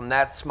sunset from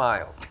that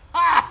smile.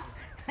 Ha!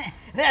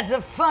 That's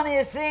the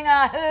funniest thing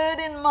I heard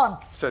in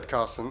months. Said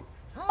Carson.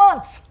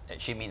 Months!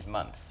 She means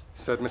months.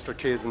 Said Mr.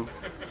 Kazan.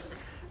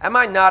 Am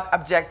I not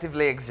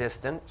objectively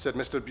existent? Said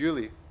Mr.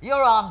 Bewley.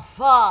 You're on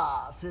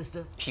fire,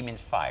 sister. She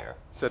means fire.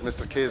 Said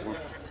Mr. Kazan.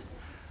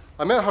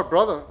 I met her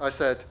brother, I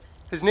said.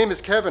 His name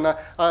is Kevin.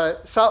 I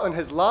sat on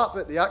his lap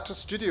at the Actors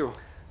Studio.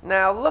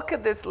 Now look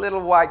at this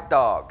little white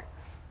dog.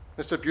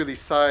 Mr. Bewley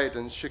sighed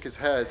and shook his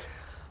head.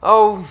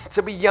 Oh,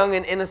 to be young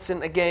and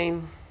innocent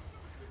again.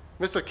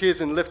 Mr.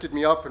 Kazan lifted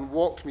me up and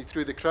walked me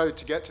through the crowd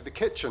to get to the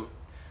kitchen,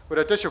 where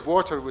a dish of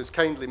water was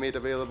kindly made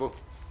available.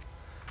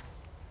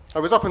 I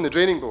was up on the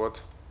draining board.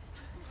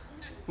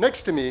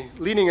 Next to me,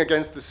 leaning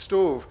against the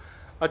stove,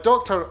 a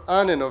Dr.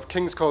 Annan of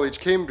King's College,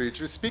 Cambridge,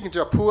 was speaking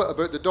to a poet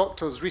about the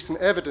doctor's recent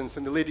evidence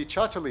in the Lady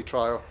Chatterley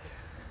trial.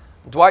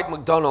 Dwight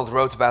MacDonald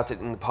wrote about it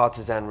in the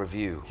Partisan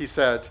Review. He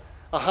said.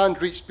 A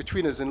hand reached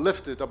between us and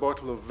lifted a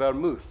bottle of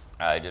vermouth.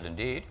 I did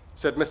indeed.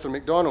 Said Mr.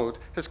 MacDonald,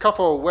 his cuff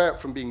all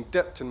wet from being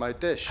dipped in my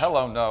dish.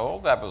 Hello, Noel.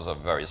 That was a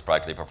very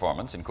sprightly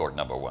performance in court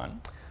number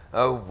 1.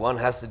 Oh, one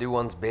has to do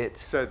one's bit.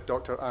 Said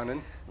Dr.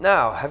 Annan.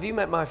 Now, have you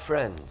met my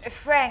friend?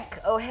 Frank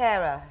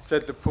O'Hara.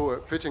 Said the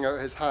poet, putting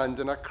out his hand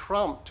in a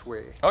cramped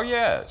way. Oh,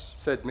 yes.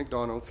 Said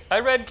MacDonald. I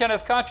read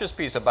Kenneth Koch's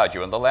piece about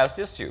you in the last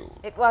issue.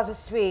 It was a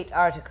sweet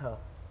article.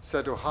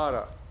 Said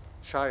O'Hara,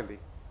 shyly.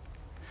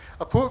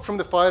 A poet from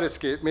the fire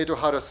escape made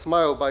O'Hara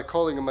smile by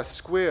calling him a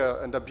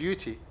square and a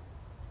beauty.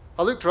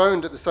 I looked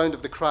round at the sound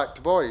of the cracked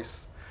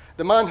voice.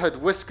 The man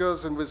had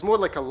whiskers and was more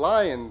like a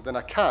lion than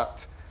a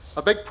cat.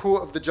 A big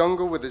poet of the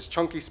jungle with his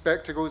chunky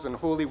spectacles and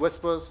holy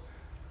whispers.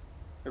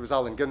 It was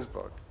Allen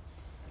Ginsberg.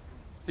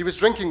 He was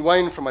drinking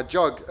wine from a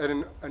jug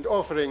and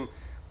offering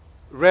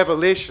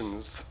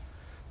revelations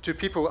to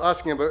people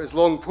asking about his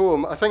long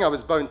poem, a thing I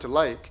was bound to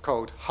like,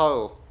 called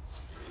Howl.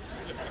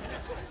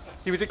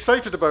 He was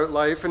excited about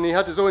life, and he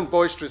had his own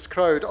boisterous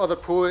crowd, other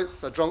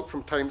poets, a drunk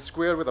from Times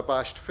Square with a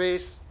bashed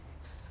face.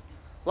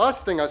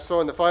 Last thing I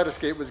saw in the fire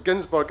escape was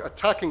Ginsburg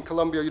attacking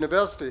Columbia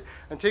University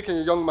and taking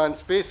a young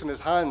man's face in his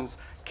hands,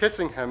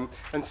 kissing him,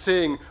 and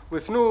saying,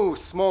 with no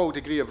small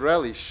degree of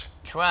relish,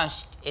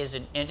 Trust is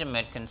an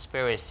intimate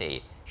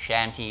conspiracy.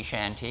 Shanty,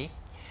 shanty.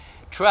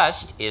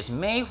 Trust is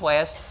Mae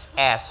West's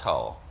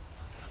asshole.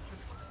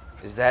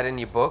 Is that in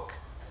your book?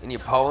 In your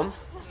poem?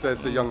 said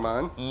the young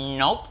man.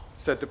 Nope.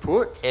 Said the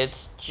poet.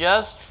 It's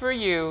just for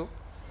you.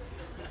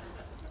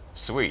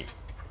 Sweet.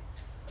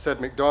 Said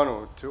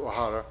MacDonald to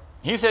O'Hara.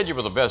 He said you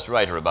were the best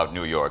writer about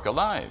New York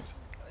alive.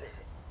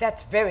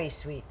 That's very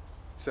sweet.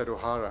 Said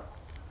O'Hara.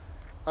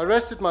 I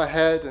rested my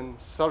head and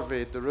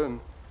surveyed the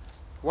room.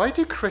 Why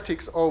do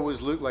critics always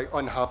look like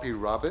unhappy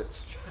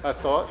rabbits? I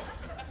thought.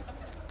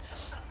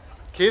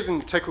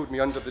 Kazin tickled me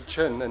under the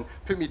chin and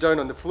put me down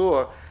on the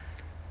floor.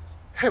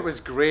 It was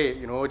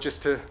great,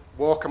 just to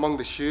walk among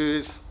the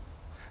shoes.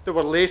 There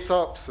were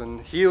lace-ups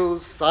and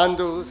heels,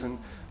 sandals and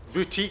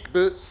boutique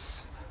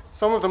boots.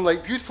 Some of them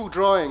like beautiful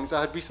drawings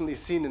I had recently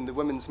seen in the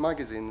women's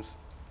magazines.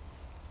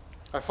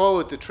 I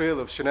followed the trail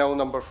of Chanel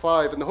No.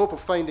 5 in the hope of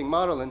finding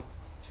Marilyn.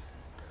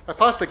 I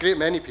passed a great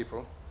many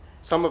people,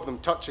 some of them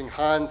touching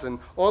hands and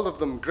all of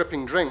them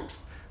gripping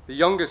drinks, the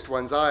youngest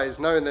one's eyes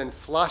now and then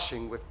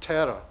flashing with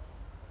terror.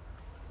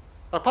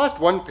 I passed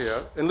one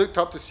pair and looked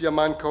up to see a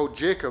man called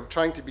Jacob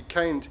trying to be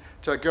kind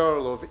to a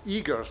girl of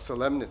eager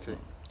solemnity.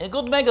 A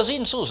good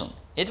magazine, Susan.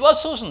 It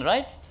was Susan,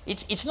 right?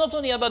 It's not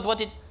only about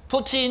what it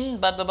puts in,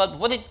 but about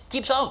what it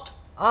keeps out.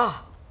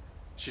 Ah,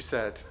 She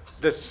said,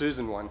 this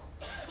Susan one.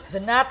 the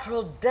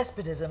natural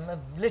despotism of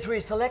literary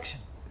selection.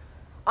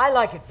 I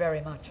like it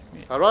very much.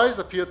 Her eyes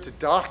appeared to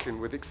darken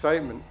with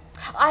excitement.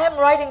 I am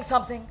writing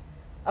something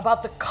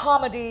about the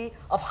comedy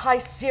of high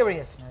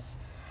seriousness.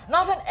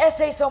 Not an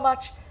essay so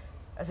much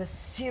as a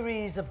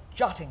series of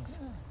jottings,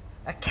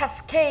 a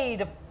cascade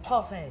of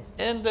pensées.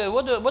 And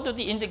what do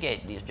they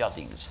indicate, these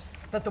jottings?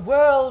 That the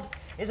world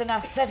is an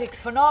aesthetic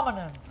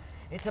phenomenon.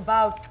 It's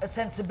about a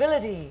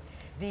sensibility,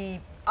 the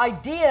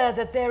idea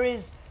that there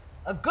is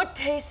a good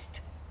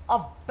taste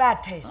of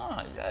bad taste.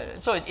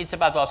 So it's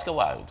about Oscar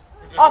Wilde.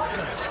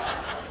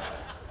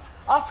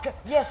 Oscar,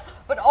 yes,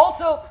 but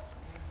also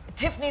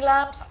Tiffany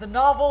Lamps, the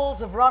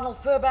novels of Ronald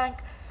Furbank,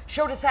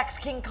 Chodesac's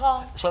King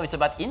Kong. So it's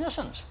about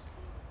innocence.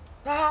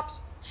 Perhaps,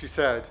 She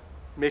said,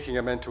 making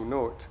a mental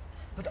note.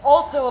 but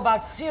also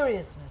about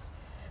seriousness,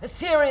 a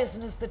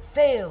seriousness that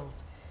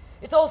fails.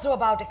 It's also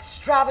about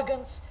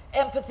extravagance,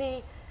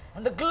 empathy,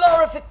 and the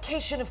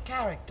glorification of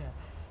character.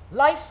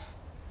 Life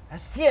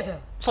as theater.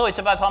 So it's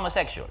about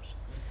homosexuals.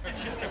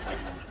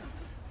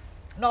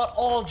 Not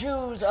all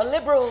Jews are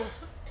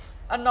liberals,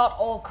 and not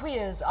all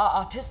queers are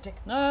artistic.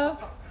 No,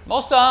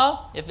 most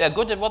are, if they're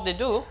good at what they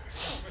do.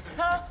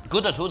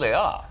 Good at who they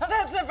are.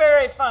 That's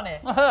very funny.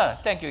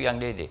 Thank you, young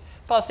lady.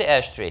 Pass the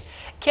ashtray.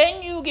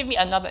 Can you give me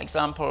another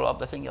example of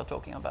the thing you're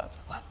talking about?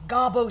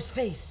 Garbo's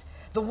face,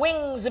 the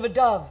wings of a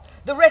dove,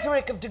 the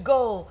rhetoric of de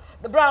Gaulle,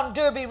 the Brown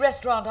Derby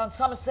restaurant on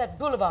Somerset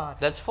Boulevard.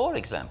 That's 4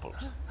 examples.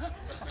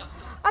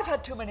 I've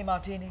had too many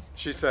martinis.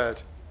 She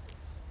said,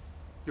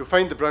 you'll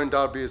find the Brown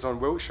Derby is on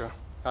Wiltshire,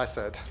 I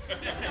said.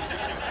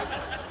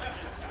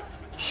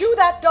 Shoo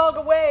that dog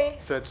away.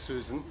 Said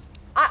Susan.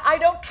 I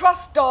don't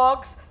trust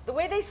dogs, the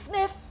way they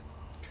sniff.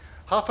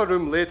 Half a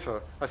room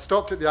later, I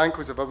stopped at the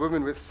ankles of a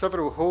woman with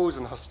several holes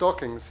in her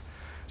stockings.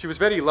 She was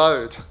very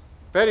loud,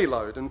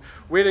 and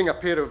wearing a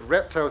pair of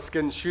reptile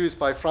skin shoes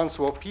by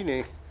Francois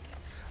Pinet.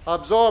 I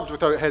absorbed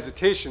without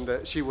hesitation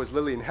that she was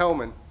Lillian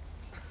Hellman.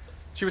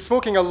 She was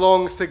smoking a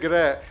long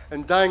cigarette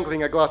and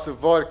dangling a glass of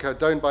vodka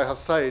down by her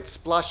side,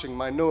 splashing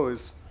my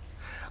nose.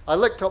 I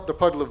licked up the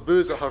puddle of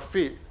booze at her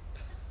feet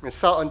and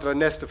sat under a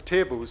nest of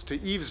tables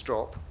to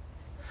eavesdrop.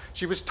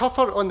 She was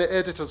tougher on the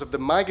editors of the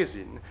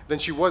magazine than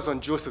she was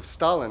on Joseph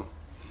Stalin,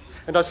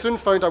 and I soon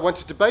found I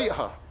wanted to bite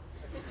her.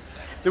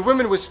 The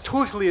woman was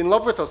totally in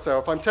love with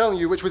herself, I'm telling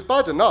you, which was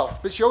bad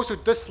enough, but she also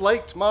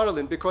disliked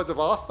Marilyn because of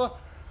Arthur.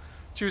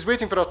 She was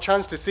waiting for her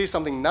chance to say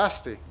something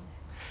nasty.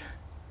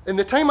 In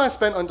the time I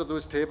spent under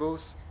those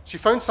tables, she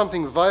found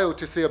something vile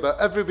to say about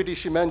everybody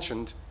she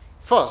mentioned.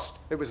 First,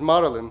 it was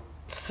Marilyn.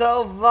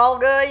 So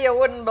vulgar you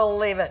wouldn't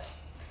believe it.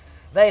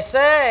 They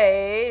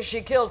say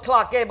she killed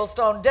Clark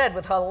Gablestone dead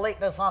with her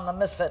lateness on the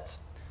Misfits.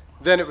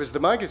 Then it was the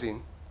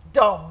magazine.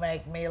 Don't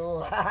make me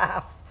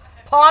laugh.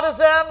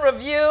 Partisan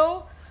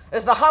Review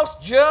is the House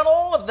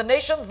Journal of the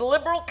nation's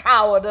liberal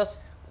cowardice.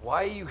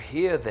 Why are you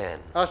here then?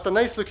 Asked a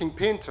nice-looking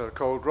painter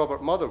called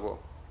Robert Motherwell.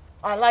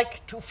 I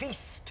like to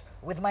feast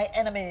with my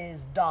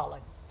enemies,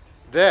 darling.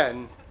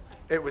 Then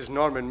it was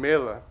Norman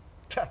Mailer.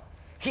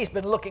 He's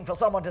been looking for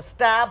someone to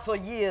stab for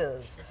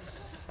years.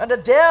 And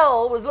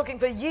Adele was looking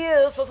for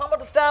years for someone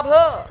to stab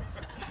her.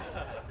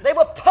 They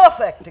were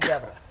perfect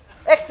together.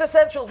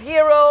 Existential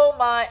hero,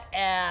 my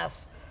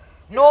ass.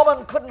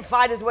 Norman couldn't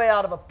fight his way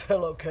out of a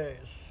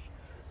pillowcase.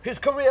 His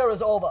career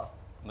is over.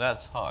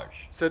 That's harsh.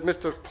 Said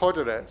Mr.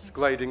 Podderetz,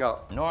 gliding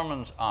up.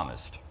 Norman's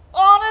honest.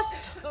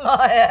 Honest?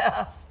 My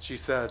ass. She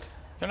said.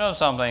 You know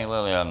something,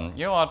 Lillian?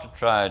 You ought to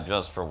try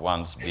just for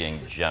once being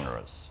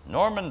generous.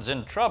 Norman's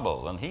in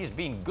trouble, and he's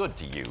been good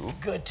to you.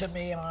 Good to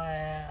me, my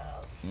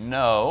ass.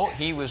 No,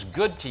 he was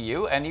good to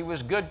you, and he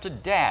was good to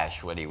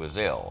Dash when he was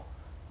ill.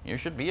 You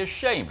should be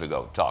ashamed to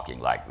go talking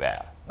like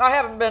that. I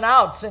haven't been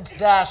out since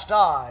Dash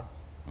died.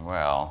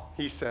 Well,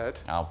 he said.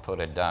 I'll put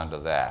it down to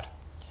that.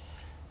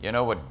 You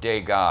know what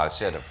Degas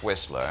said of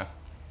Whistler?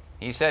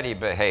 He said he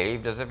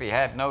behaved as if he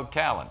had no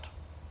talent.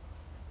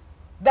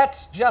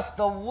 That's just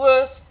the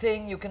worst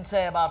thing you can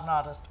say about an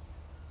artist.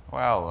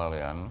 Well,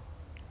 Lillian,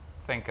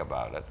 think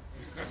about it.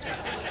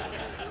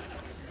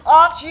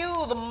 Aren't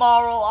you the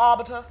moral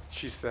arbiter?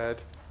 She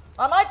said.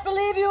 I might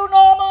believe you,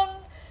 Norman,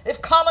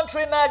 if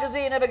Commentary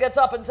magazine ever gets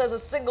up and says a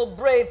single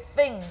brave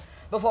thing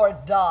before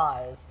it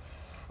dies.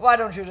 Why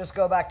don't you just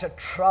go back to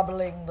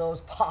troubling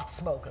those pot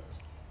smokers?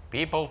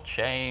 People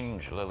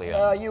change,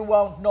 Lillian. You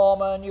won't,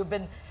 Norman. You've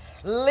been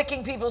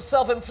licking people's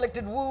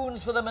self-inflicted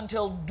wounds for them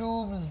until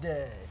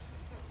doomsday.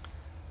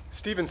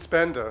 Stephen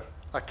Spender,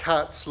 a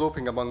cat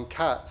sloping among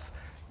cats,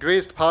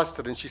 grazed past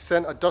her and she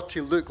sent a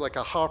dirty look like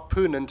a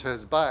harpoon into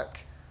his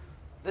back.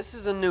 This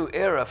is a new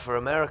era for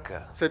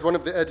America, said one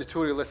of the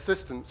editorial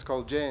assistants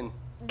called Jane.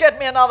 Get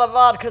me another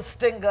vodka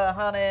stinger,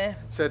 honey,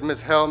 said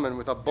Miss Hellman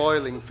with a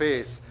boiling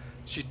face.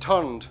 She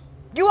turned.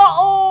 You are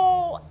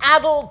all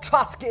adult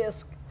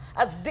Trotskyists,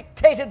 as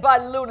dictated by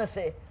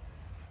lunacy.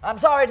 I'm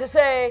sorry to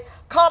say,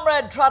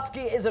 Comrade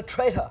Trotsky is a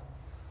traitor.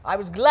 I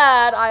was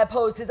glad I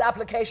opposed his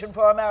application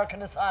for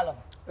American asylum.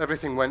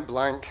 Everything went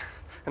blank,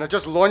 and I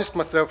just launched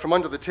myself from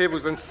under the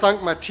tables and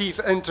sunk my teeth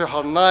into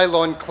her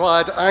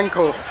nylon-clad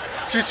ankle.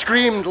 She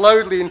screamed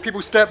loudly, and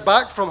people stepped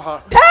back from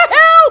her.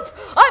 Help!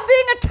 I'm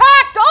being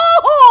attacked!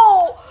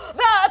 Oh!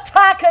 They're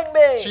attacking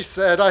me! She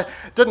said. I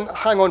didn't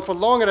hang on for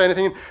long or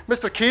anything.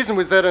 Mr. Kazin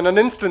was there in an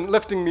instant,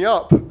 lifting me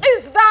up.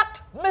 Is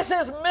that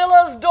Mrs.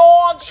 Miller's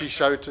dog? She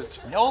shouted.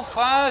 No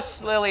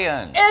fuss,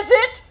 Lillian. Is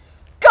it?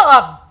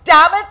 God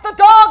damn it, the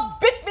dog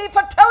bit me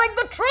for telling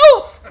the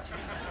truth!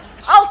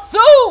 I'll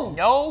sue!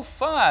 No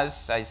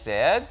fuss, I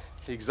said.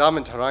 He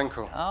examined her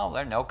ankle. Oh,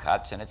 there are no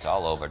cuts and it's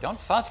all over. Don't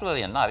fuss,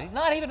 Lillian.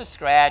 Not even a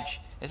scratch.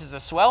 This is a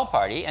swell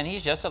party and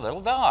he's just a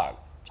little dog.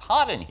 It's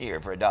hot in here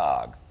for a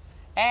dog.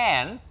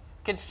 And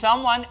could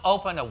someone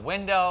open a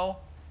window?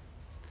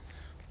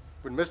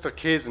 When Mr.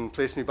 Kazin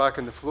placed me back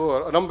on the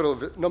floor, a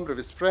number of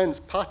his friends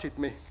patted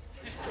me.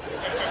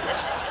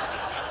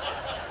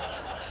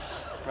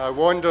 I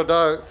wandered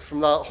out from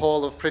that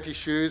hall of pretty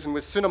shoes and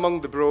was soon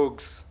among the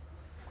brogues.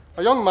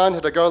 A young man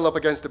had a girl up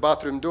against the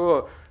bathroom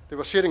door. They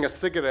were sharing a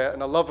cigarette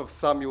and a love of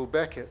Samuel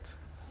Beckett.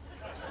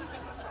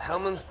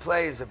 Hellman's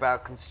play is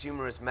about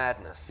consumerist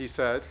madness, he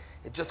said.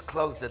 It just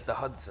closed at the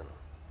Hudson.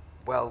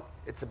 Well,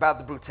 it's about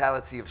the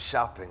brutality of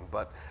shopping,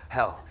 but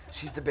hell,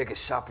 she's the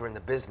biggest shopper in the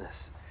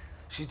business.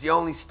 She's the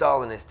only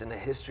Stalinist in the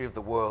history of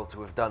the world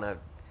to have done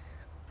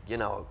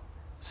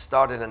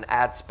started an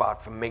ad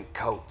spot for mink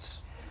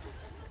coats.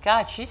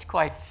 God, she's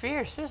quite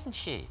fierce, isn't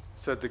she?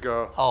 Said the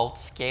girl. Old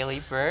scaly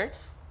bird.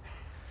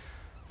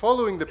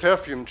 Following the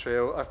perfume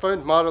trail, I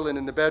found Marilyn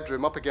in the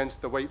bedroom up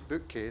against the white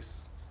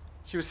bookcase.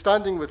 She was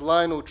standing with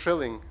Lionel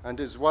Trilling and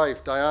his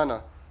wife,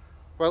 Diana,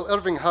 while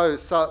Irving Howe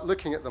sat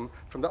looking at them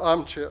from the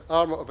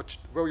arm of a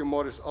William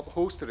Morris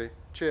upholstery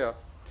chair.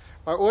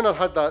 My owner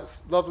had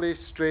that lovely,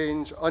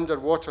 strange,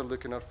 underwater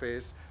look in her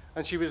face,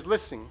 and she was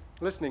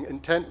listening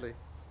intently.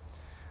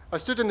 I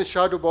stood in the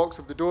shadow box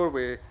of the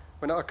doorway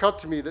when it occurred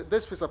to me that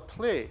this was a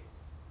play,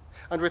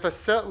 and with a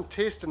certain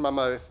taste in my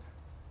mouth,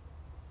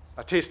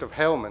 a taste of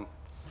Hellman,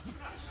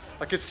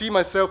 I could see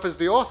myself as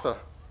the author.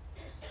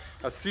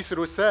 As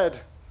Cicero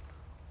said,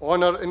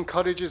 honor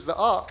encourages the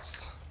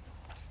arts.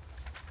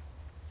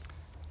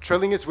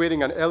 Trilling is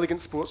wearing an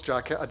elegant sports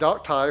jacket, a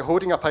dark tie,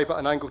 holding a pipe at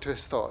an angle to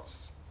his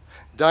thoughts.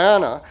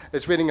 Diana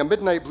is wearing a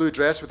midnight blue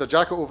dress with a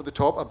jacket over the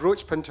top, a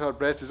brooch pinned to her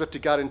breast as if to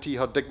guarantee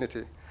her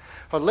dignity.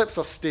 Her lips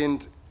are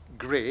stained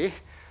grey,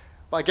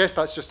 but I guess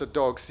that's just a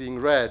dog seeing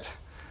red.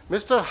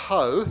 Mr.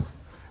 Howe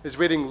is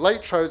wearing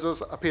light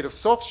trousers, a pair of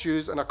soft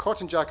shoes, and a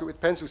cotton jacket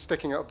with pencils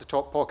sticking out of the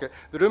top pocket.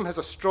 The room has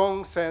a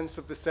strong sense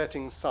of the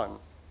setting sun.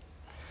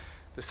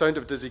 The sound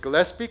of Dizzy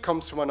Gillespie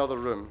comes from another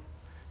room.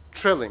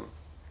 Trilling,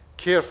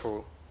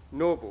 careful,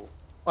 noble,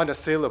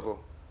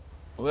 unassailable.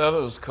 Let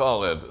us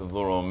call it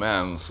the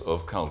romance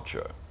of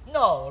culture.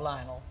 No,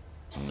 Lionel.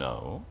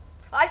 No?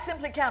 I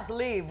simply can't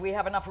believe we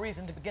have enough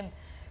reason to begin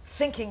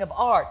thinking of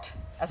art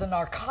as a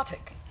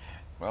narcotic.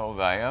 Well,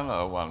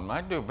 Diana, one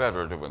might do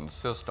better to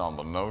insist on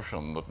the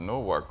notion that no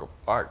work of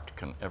art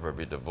can ever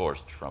be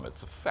divorced from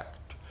its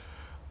effect.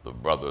 The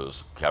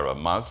Brothers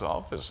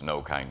Karamazov is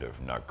no kind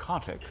of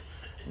narcotic,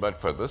 but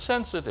for the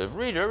sensitive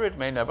reader, it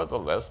may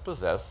nevertheless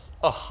possess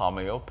a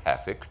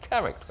homeopathic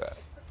character.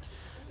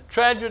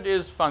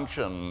 Tragedy's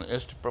function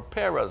is to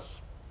prepare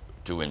us,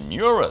 to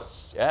inure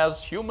us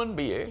as human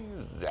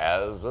beings,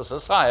 as a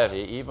society,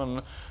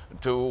 even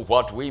to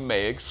what we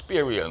may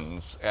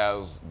experience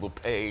as the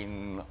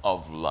pain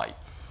of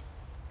life.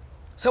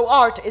 So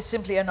art is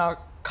simply a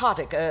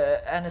narcotic,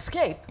 an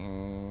escape?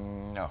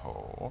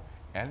 No,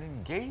 an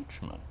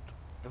engagement.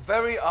 The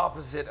very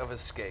opposite of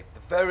escape, the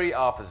very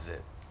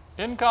opposite.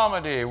 In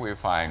comedy, we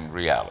find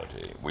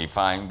reality. We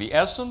find the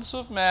essence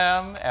of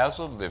man as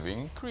a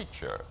living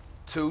creature.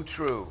 Too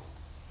true.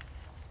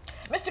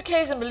 Mr.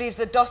 Kazin believes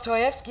that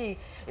Dostoevsky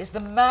is the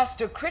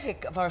master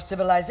critic of our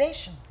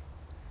civilization.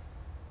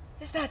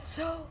 Is that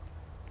so?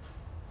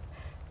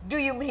 Do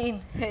you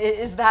mean,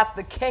 is that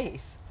the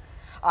case?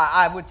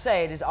 I would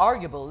say it is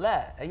arguable,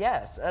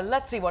 yes.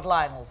 Let's see what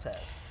Lionel says.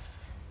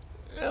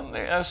 In the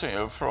essay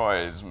of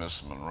Freud's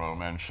Miss Monroe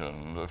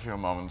mentioned a few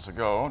moments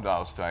ago,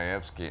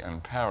 Dostoevsky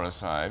and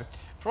Parasite,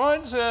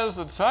 Freud says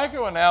that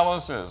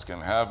psychoanalysis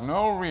can have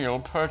no real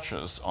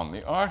purchase on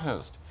the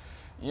artist.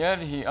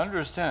 Yet he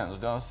understands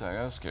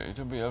Dostoevsky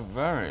to be a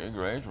very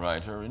great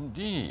writer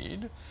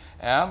indeed,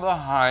 and a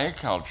high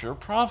culture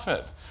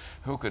prophet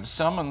who could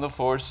summon the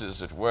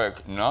forces at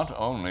work not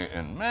only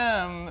in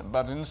man,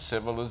 but in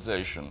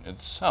civilization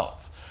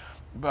itself.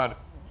 But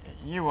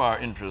you are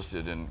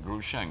interested in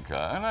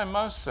Grushenka, and I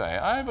must say,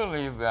 I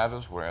believe that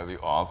is where the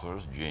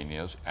author's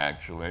genius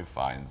actually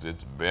finds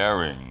its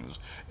bearings,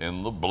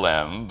 in the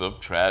blend of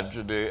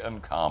tragedy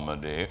and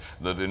comedy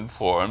that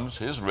informs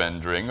his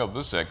rendering of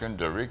the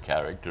secondary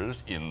characters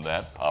in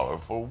that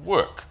powerful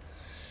work.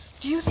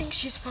 Do you think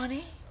she's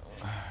funny?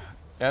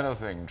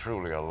 Anything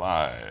truly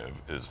alive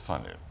is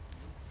funny.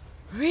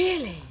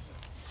 Really?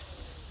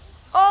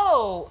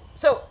 Oh,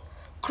 so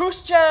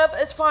Khrushchev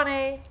is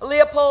funny,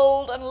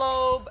 Leopold and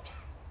Loeb,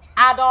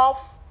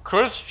 Adolf.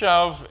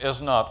 Khrushchev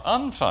is not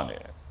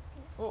unfunny.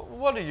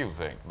 What do you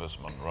think, Miss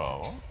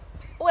Monroe?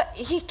 Well,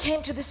 he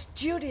came to the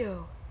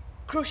studio.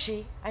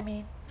 Khrushchev, I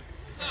mean.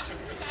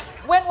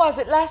 When was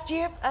it? Last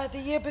year? The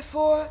year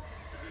before?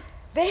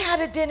 They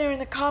had a dinner in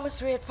the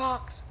commissary at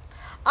Fox.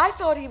 I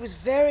thought he was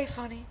very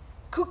funny,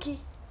 kooky.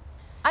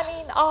 I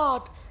mean,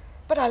 odd,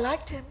 but I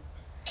liked him.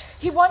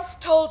 He once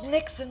told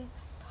Nixon,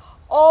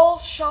 all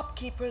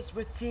shopkeepers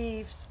were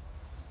thieves.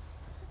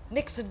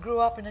 Nixon grew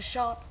up in a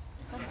shop.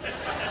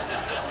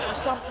 Or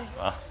something.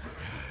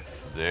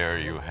 There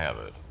you have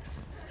it.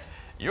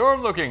 You're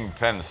looking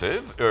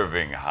pensive,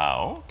 Irving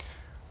Howe.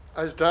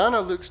 As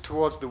Diana looks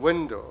towards the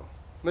window,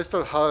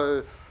 Mr.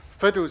 Howe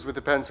fiddles with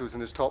the pencils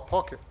in his top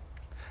pocket.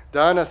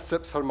 Diana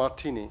sips her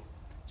martini.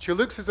 She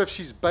looks as if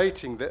she's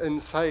biting the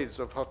insides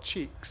of her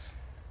cheeks.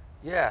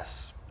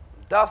 Yes,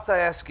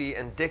 Dostoevsky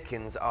and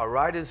Dickens are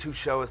writers who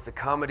show us the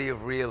comedy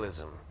of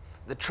realism,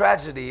 the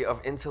tragedy of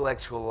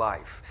intellectual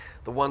life,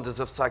 the wonders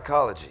of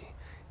psychology.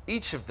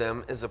 Each of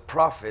them is a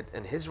prophet,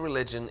 and his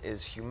religion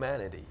is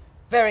humanity.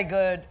 Very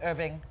good,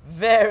 Irving.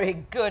 Very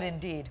good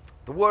indeed.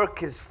 The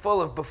work is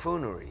full of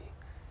buffoonery.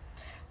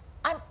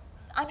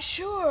 I'm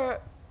sure,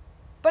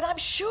 but I'm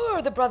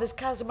sure the Brothers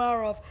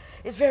Kazamarov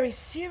is very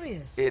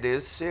serious. It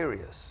is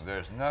serious.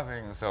 There's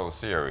nothing so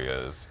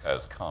serious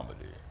as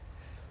comedy.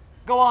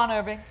 Go on,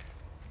 Irving.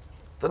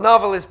 The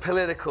novel is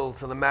political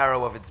to the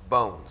marrow of its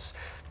bones.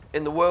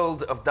 In the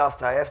world of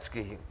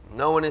Dostoevsky,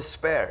 no one is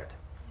spared,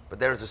 but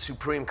there is a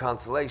supreme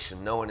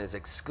consolation. No one is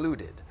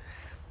excluded.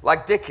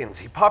 Like Dickens,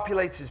 he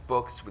populates his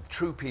books with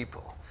true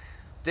people.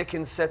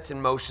 Dickens sets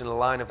in motion a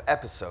line of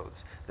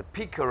episodes. The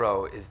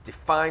Picaro is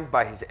defined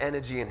by his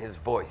energy and his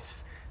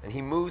voice, and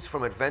he moves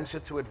from adventure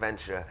to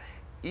adventure,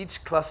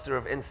 each cluster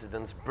of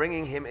incidents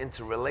bringing him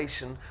into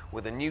relation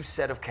with a new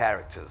set of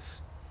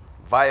characters.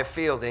 Via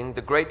Fielding,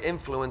 the great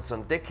influence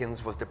on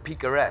Dickens was the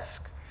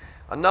picaresque.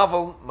 A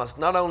novel must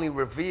not only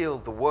reveal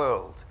the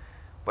world,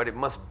 but it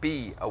must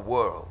be a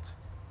world.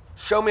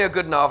 Show me a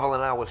good novel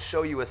and I will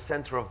show you a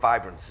center of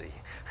vibrancy.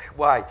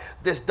 Why,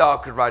 this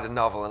dog could write a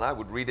novel and I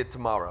would read it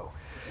tomorrow.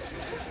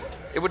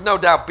 It would no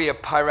doubt be a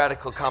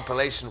piratical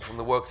compilation from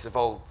the works of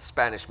old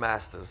Spanish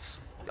masters,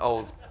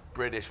 old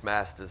British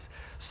masters.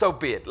 So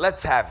be it,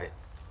 let's have it.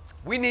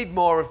 We need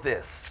more of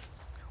this.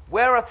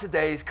 Where are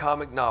today's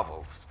comic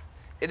novels?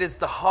 It is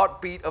the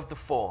heartbeat of the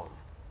form.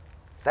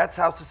 That's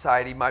how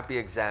society might be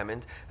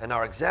examined, and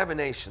our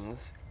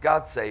examinations,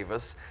 God save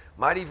us,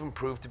 might even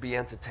prove to be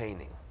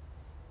entertaining.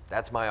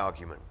 That's my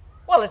argument.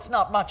 Well, it's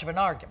not much of an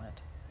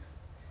argument.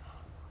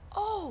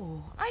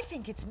 Oh, I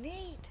think it's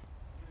neat.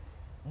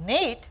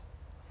 Neat?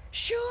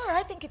 Sure,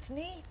 I think it's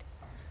neat.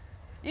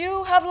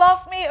 You have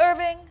lost me,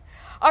 Irving.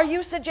 Are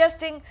you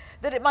suggesting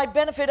that it might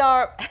benefit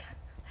our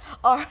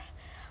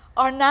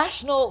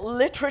national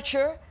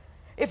literature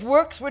if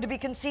works were to be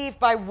conceived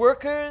by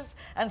workers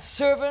and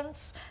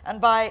servants and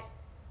by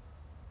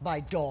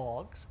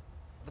dogs?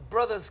 The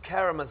Brothers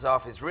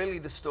Karamazov is really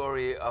the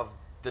story of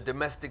the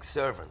domestic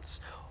servants.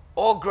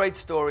 All great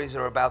stories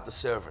are about the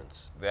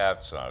servants.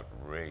 That's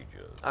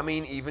outrageous. I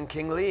mean, even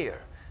King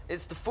Lear.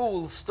 It's the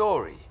fool's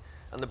story.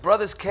 And the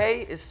Brothers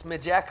K is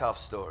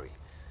Smijakov's story.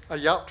 I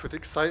yapped with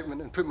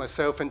excitement and put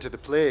myself into the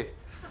play.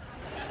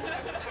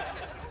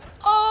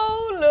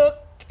 Oh, look,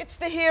 it's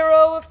the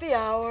hero of the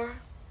hour.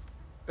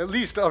 At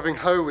least Irving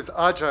Howe was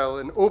agile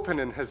and open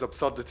in his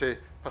absurdity,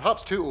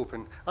 perhaps too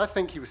open. I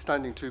think he was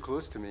standing too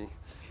close to me,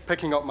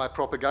 picking up my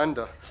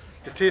propaganda,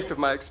 the taste of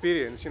my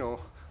experience,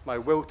 my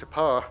will to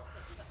power.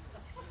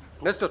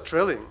 Mr.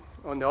 Trilling,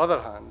 on the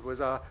other hand, was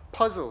a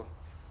puzzle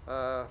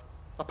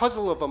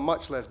of a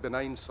much less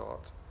benign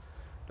sort.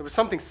 There was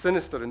something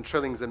sinister in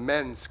Trilling's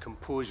immense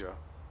composure.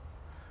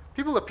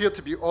 People appeared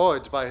to be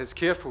awed by his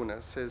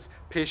carefulness, his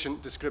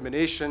patient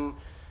discrimination,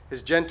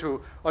 his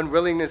gentle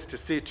unwillingness to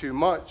say too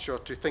much or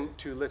to think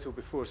too little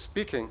before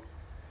speaking.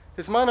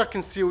 His manner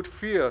concealed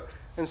fear,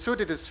 and so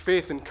did his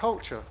faith in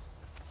culture.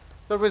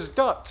 There was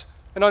dirt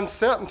and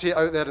uncertainty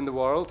out there in the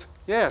world.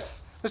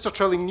 Yes, Mr.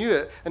 Trilling knew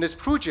it, and his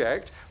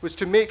project was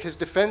to make his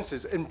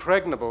defences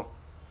impregnable.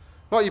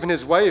 Not even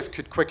his wife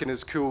could quicken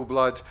his cool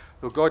blood,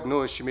 though God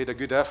knows she made a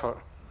good effort.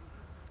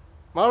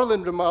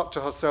 Marilyn remarked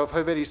to herself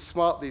how very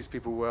smart these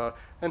people were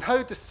and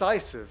how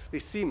decisive they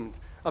seemed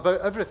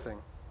about everything.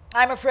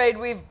 I'm afraid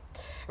we've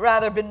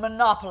rather been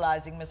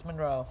monopolizing Miss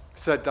Monroe,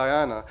 said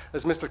Diana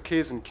as Mr.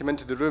 Kazin came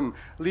into the room,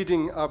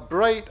 leading a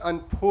bright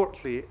and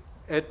portly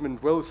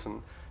Edmund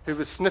Wilson, who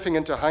was sniffing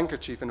into a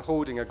handkerchief and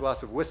holding a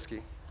glass of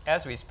whiskey.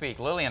 As we speak,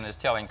 Lillian is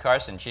telling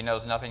Carson she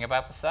knows nothing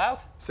about the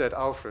South, said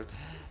Alfred.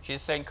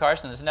 She's saying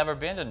Carson has never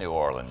been to New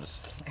Orleans.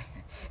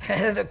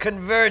 The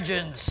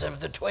convergence of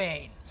the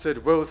twain,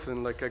 said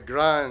Wilson like a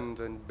grand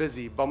and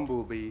busy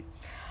bumblebee.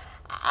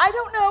 I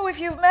don't know if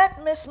you've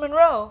met Miss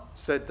Monroe,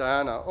 said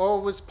Diana,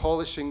 always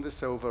polishing the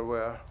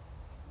silverware.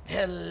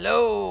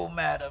 Hello,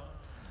 madam.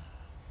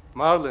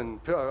 Marlin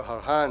put out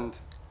her hand.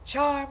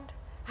 Charmed,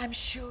 I'm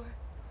sure.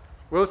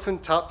 Wilson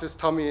tapped his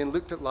tummy and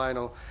looked at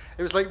Lionel.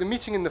 It was like the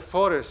meeting in the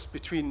forest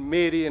between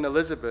Mary and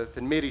Elizabeth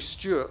and Mary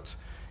Stuart.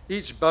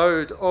 Each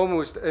bowed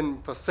almost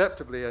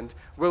imperceptibly, and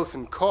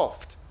Wilson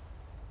coughed.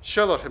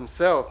 Schiller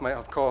himself might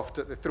have coughed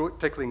at the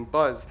throat-tickling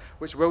buzz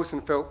which Wilson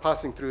felt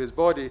passing through his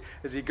body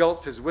as he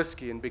gulped his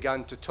whiskey and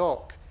began to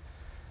talk.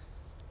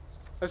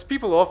 As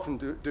people often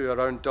do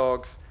around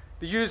dogs,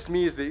 they used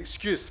me as the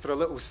excuse for a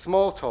little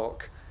small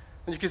talk,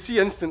 and you could see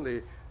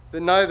instantly that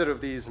neither of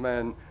these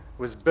men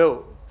was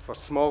built for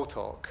small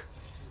talk.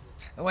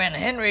 When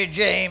Henry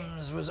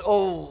James was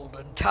old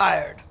and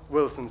tired,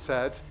 Wilson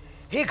said,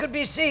 he could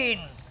be seen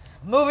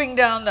moving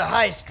down the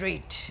high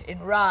street in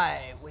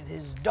Rye with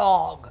his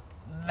dog,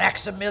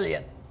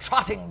 Maximilian,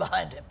 trotting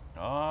behind him.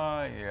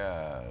 Ah,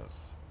 yes.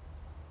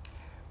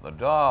 The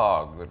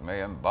dog that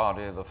may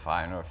embody the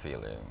finer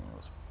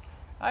feelings.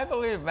 I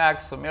believe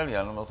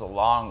Maximilian was a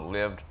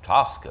long-lived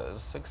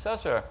Tosca's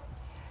successor.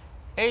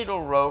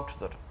 Adel wrote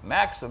that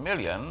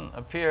Maximilian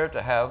appeared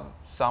to have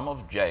some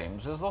of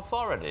James's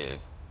authority.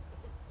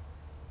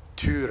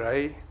 Too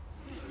right,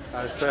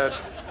 I said.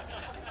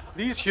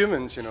 These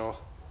humans, you know,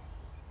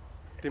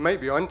 they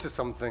might be onto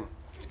something.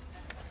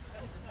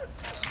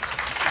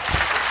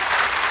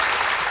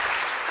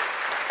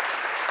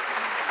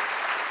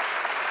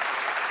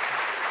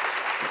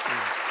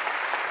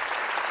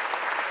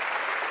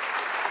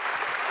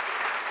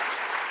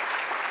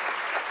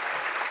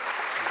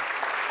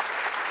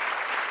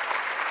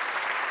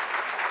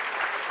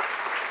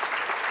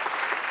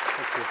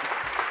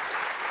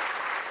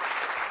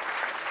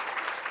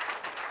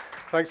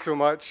 Thanks so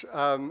much.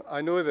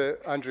 I know that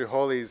Andrew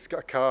Hawley's got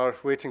a car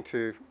waiting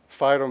to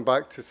fire him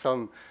back to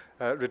some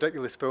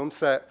ridiculous film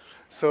set.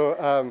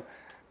 So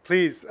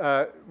please,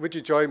 would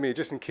you join me,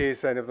 just in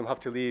case any of them have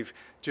to leave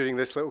during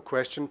this little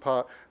question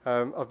part.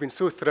 I've been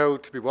so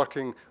thrilled to be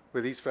working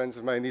with these friends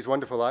of mine, these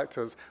wonderful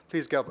actors.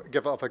 Please give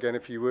it up again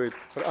if you would.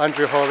 For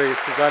Andrew Hawley,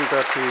 Suzanne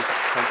Bertie,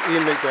 and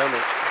Ian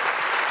McDermott.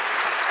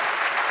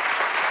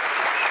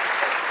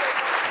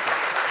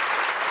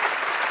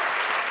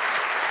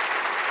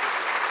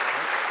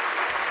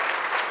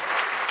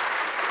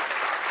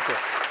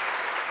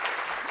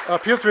 It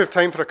appears we have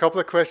time for a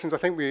couple of questions. I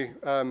think we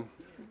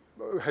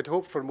had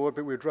hoped for more,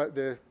 but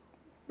the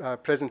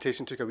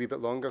presentation took a wee bit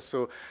longer.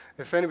 So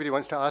if anybody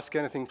wants to ask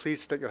anything,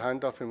 please stick your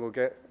hand up and we'll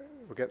get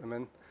them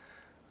in.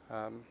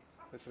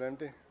 Is there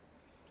anybody?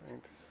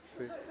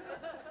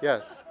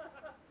 Yes.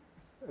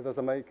 There's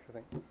a mic, I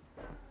think.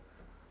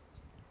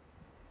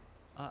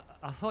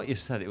 I thought you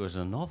said it was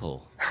a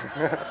novel.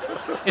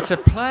 It's a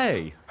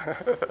play.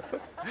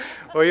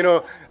 Well, you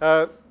know,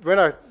 when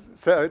I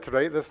set out to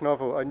write this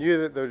novel, I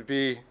knew that there would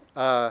be,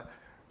 it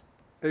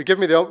would give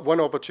me the one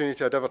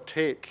opportunity I'd ever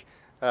take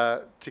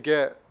to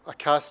get a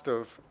cast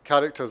of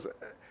characters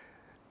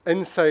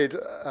inside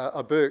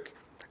a book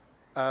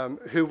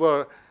who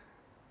were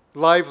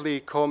lively,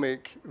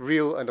 comic,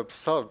 real, and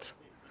absurd.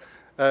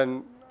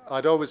 And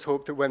I'd always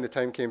hoped that when the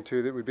time came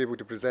to that we'd be able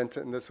to present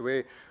it in this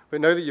way.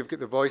 But now that you've got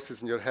the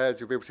voices in your head,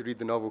 you'll be able to read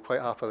the novel quite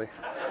happily.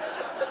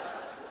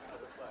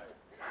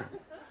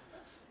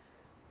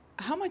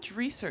 How much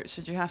research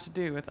did you have to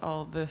do with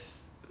all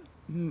these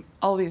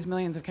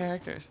millions of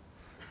characters?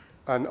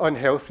 An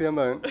unhealthy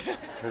amount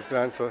is the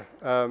answer.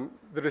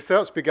 The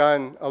research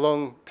began a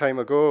long time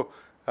ago.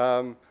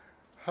 How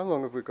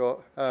long have we got?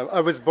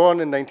 I was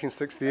born in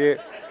 1968.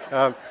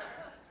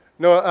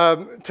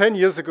 10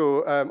 years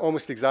ago,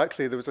 almost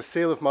exactly, there was a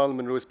sale of Marilyn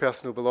Monroe's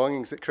personal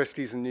belongings at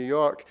Christie's in New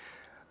York.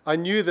 I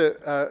knew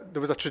that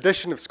there was a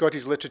tradition of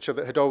Scottish literature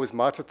that had always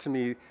mattered to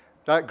me,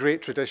 that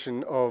great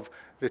tradition of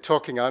the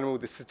talking animal,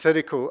 the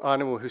satirical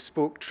animal who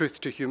spoke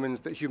truth to humans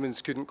that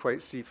humans couldn't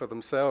quite see for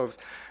themselves.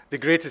 The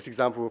greatest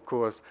example, of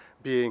course,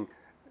 being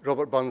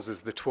Robert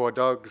Burns's The Twa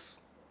Dogs,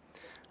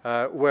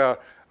 where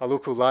a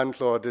local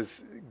landlord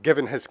is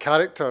given his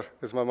character,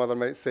 as my mother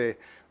might say,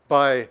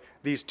 by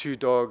these two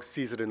dogs,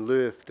 Caesar and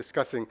Louis,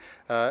 discussing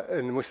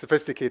in the most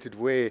sophisticated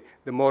way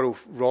the moral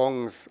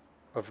wrongs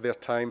of their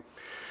time.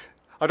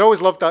 I'd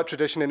always loved that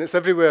tradition, and it's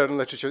everywhere in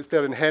literature. It's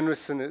there in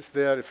Henryson, it's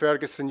there in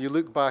Ferguson. You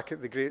look back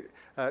at the great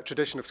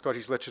tradition of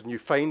Scottish literature and you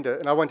find it,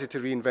 and I wanted to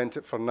reinvent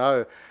it for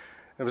now.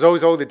 There was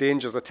always all the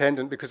dangers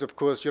attendant because, of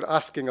course, you're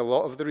asking a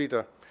lot of the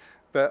reader.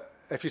 But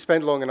if you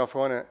spend long enough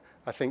on it,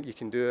 I think you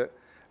can do it.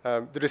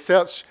 The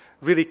research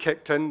really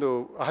kicked in,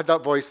 though. I had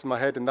that voice in my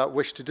head and that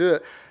wish to do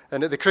it.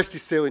 And at the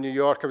Christie's sale in New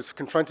York, I was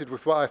confronted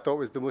with what I thought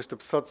was the most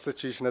absurd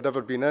situation I'd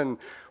ever been in,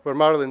 where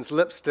Marilyn's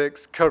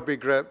lipsticks, Kirby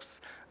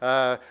grips,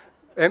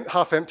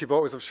 half-empty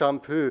bottles of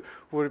shampoo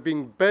were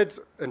being bid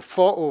and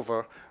fought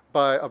over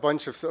by a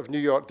bunch of sort of New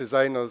York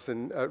designers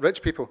and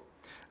rich people,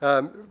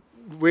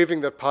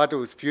 waving their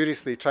paddles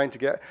furiously, trying to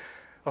get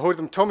a hold of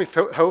them. Tommy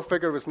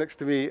Hilfiger was next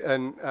to me,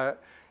 and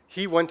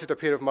he wanted a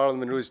pair of Marilyn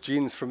Monroe's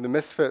jeans from the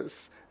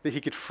Misfits that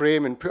he could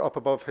frame and put up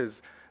above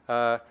his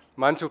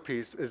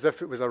mantelpiece as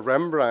if it was a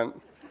Rembrandt.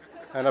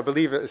 And I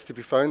believe it is to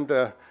be found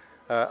there,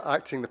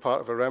 acting the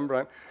part of a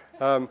Rembrandt.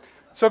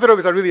 So I thought it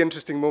was a really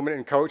interesting moment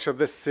in culture,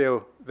 this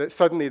sale, that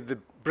suddenly the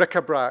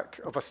bric-a-brac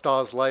of a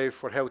star's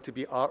life were held to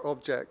be art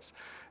objects.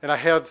 And I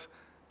heard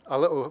a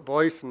little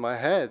voice in my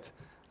head,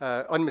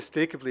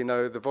 unmistakably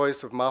now, the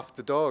voice of Maff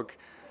the dog.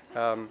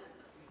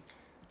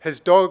 His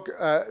dog, 6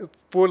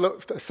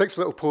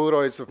 little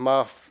Polaroids of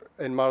Maff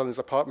in Marilyn's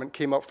apartment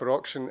came up for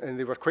auction, and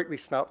they were quickly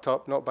snapped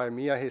up, not by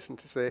me, I hasten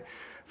to say,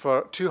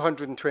 for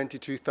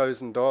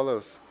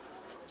 $222,000.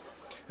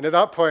 And at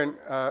that point,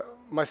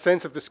 my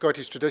sense of the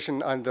Scottish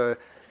tradition and the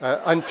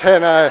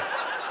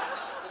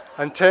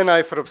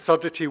antennae for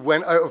absurdity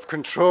went out of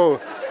control.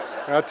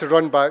 I had to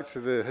run back to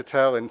the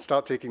hotel and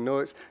start taking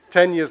notes.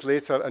 10 years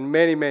later, and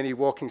many, many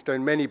walkings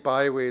down many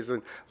byways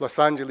in Los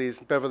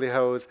Angeles, Beverly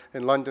Hills,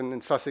 in London,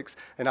 in Sussex,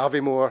 in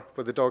Aviemore,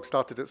 where the dog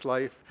started its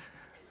life,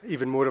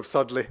 even more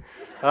absurdly.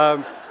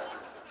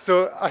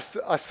 So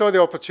I saw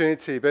the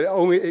opportunity, but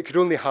it could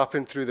only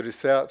happen through the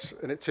research,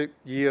 and it took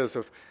years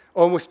of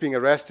almost being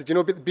arrested. You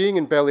know, being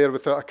in Bel Air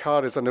without a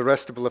car is an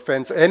arrestable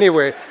offence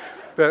anyway.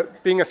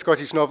 But being a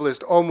Scottish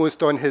novelist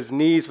almost on his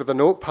knees with a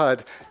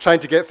notepad,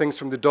 trying to get things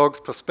from the dog's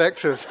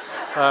perspective,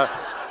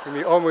 and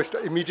we almost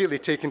immediately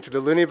taken to the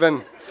loony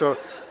bin. So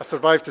I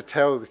survived to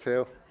tell the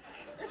tale.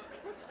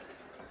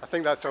 I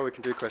think that's all we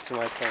can do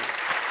question-wise. Thanks.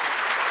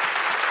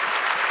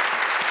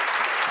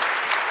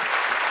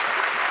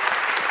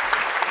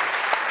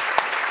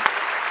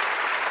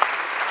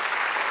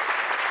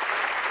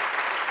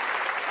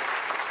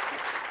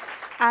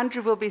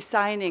 Andrew will be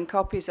signing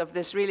copies of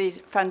this really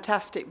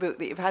fantastic book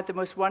that you've had the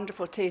most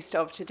wonderful taste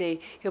of today.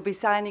 He'll be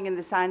signing in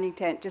the signing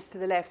tent just to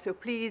the left. So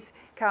please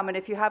come, and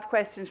if you have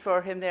questions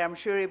for him there, I'm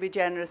sure he'll be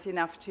generous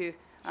enough to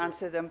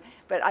answer them.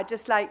 But I'd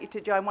just like you to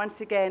join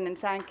once again in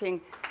thanking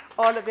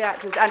all of the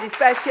actors, and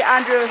especially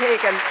Andrew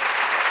O'Hagan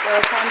for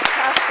a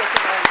fantastic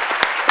event.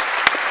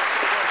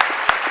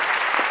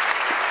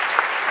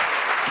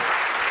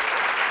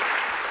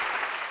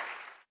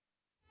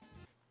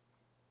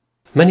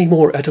 Many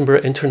more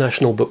Edinburgh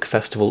International Book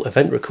Festival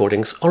event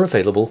recordings are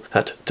available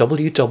at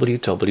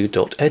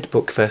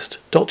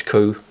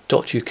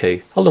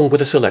www.edbookfest.co.uk, along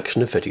with a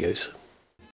selection of videos.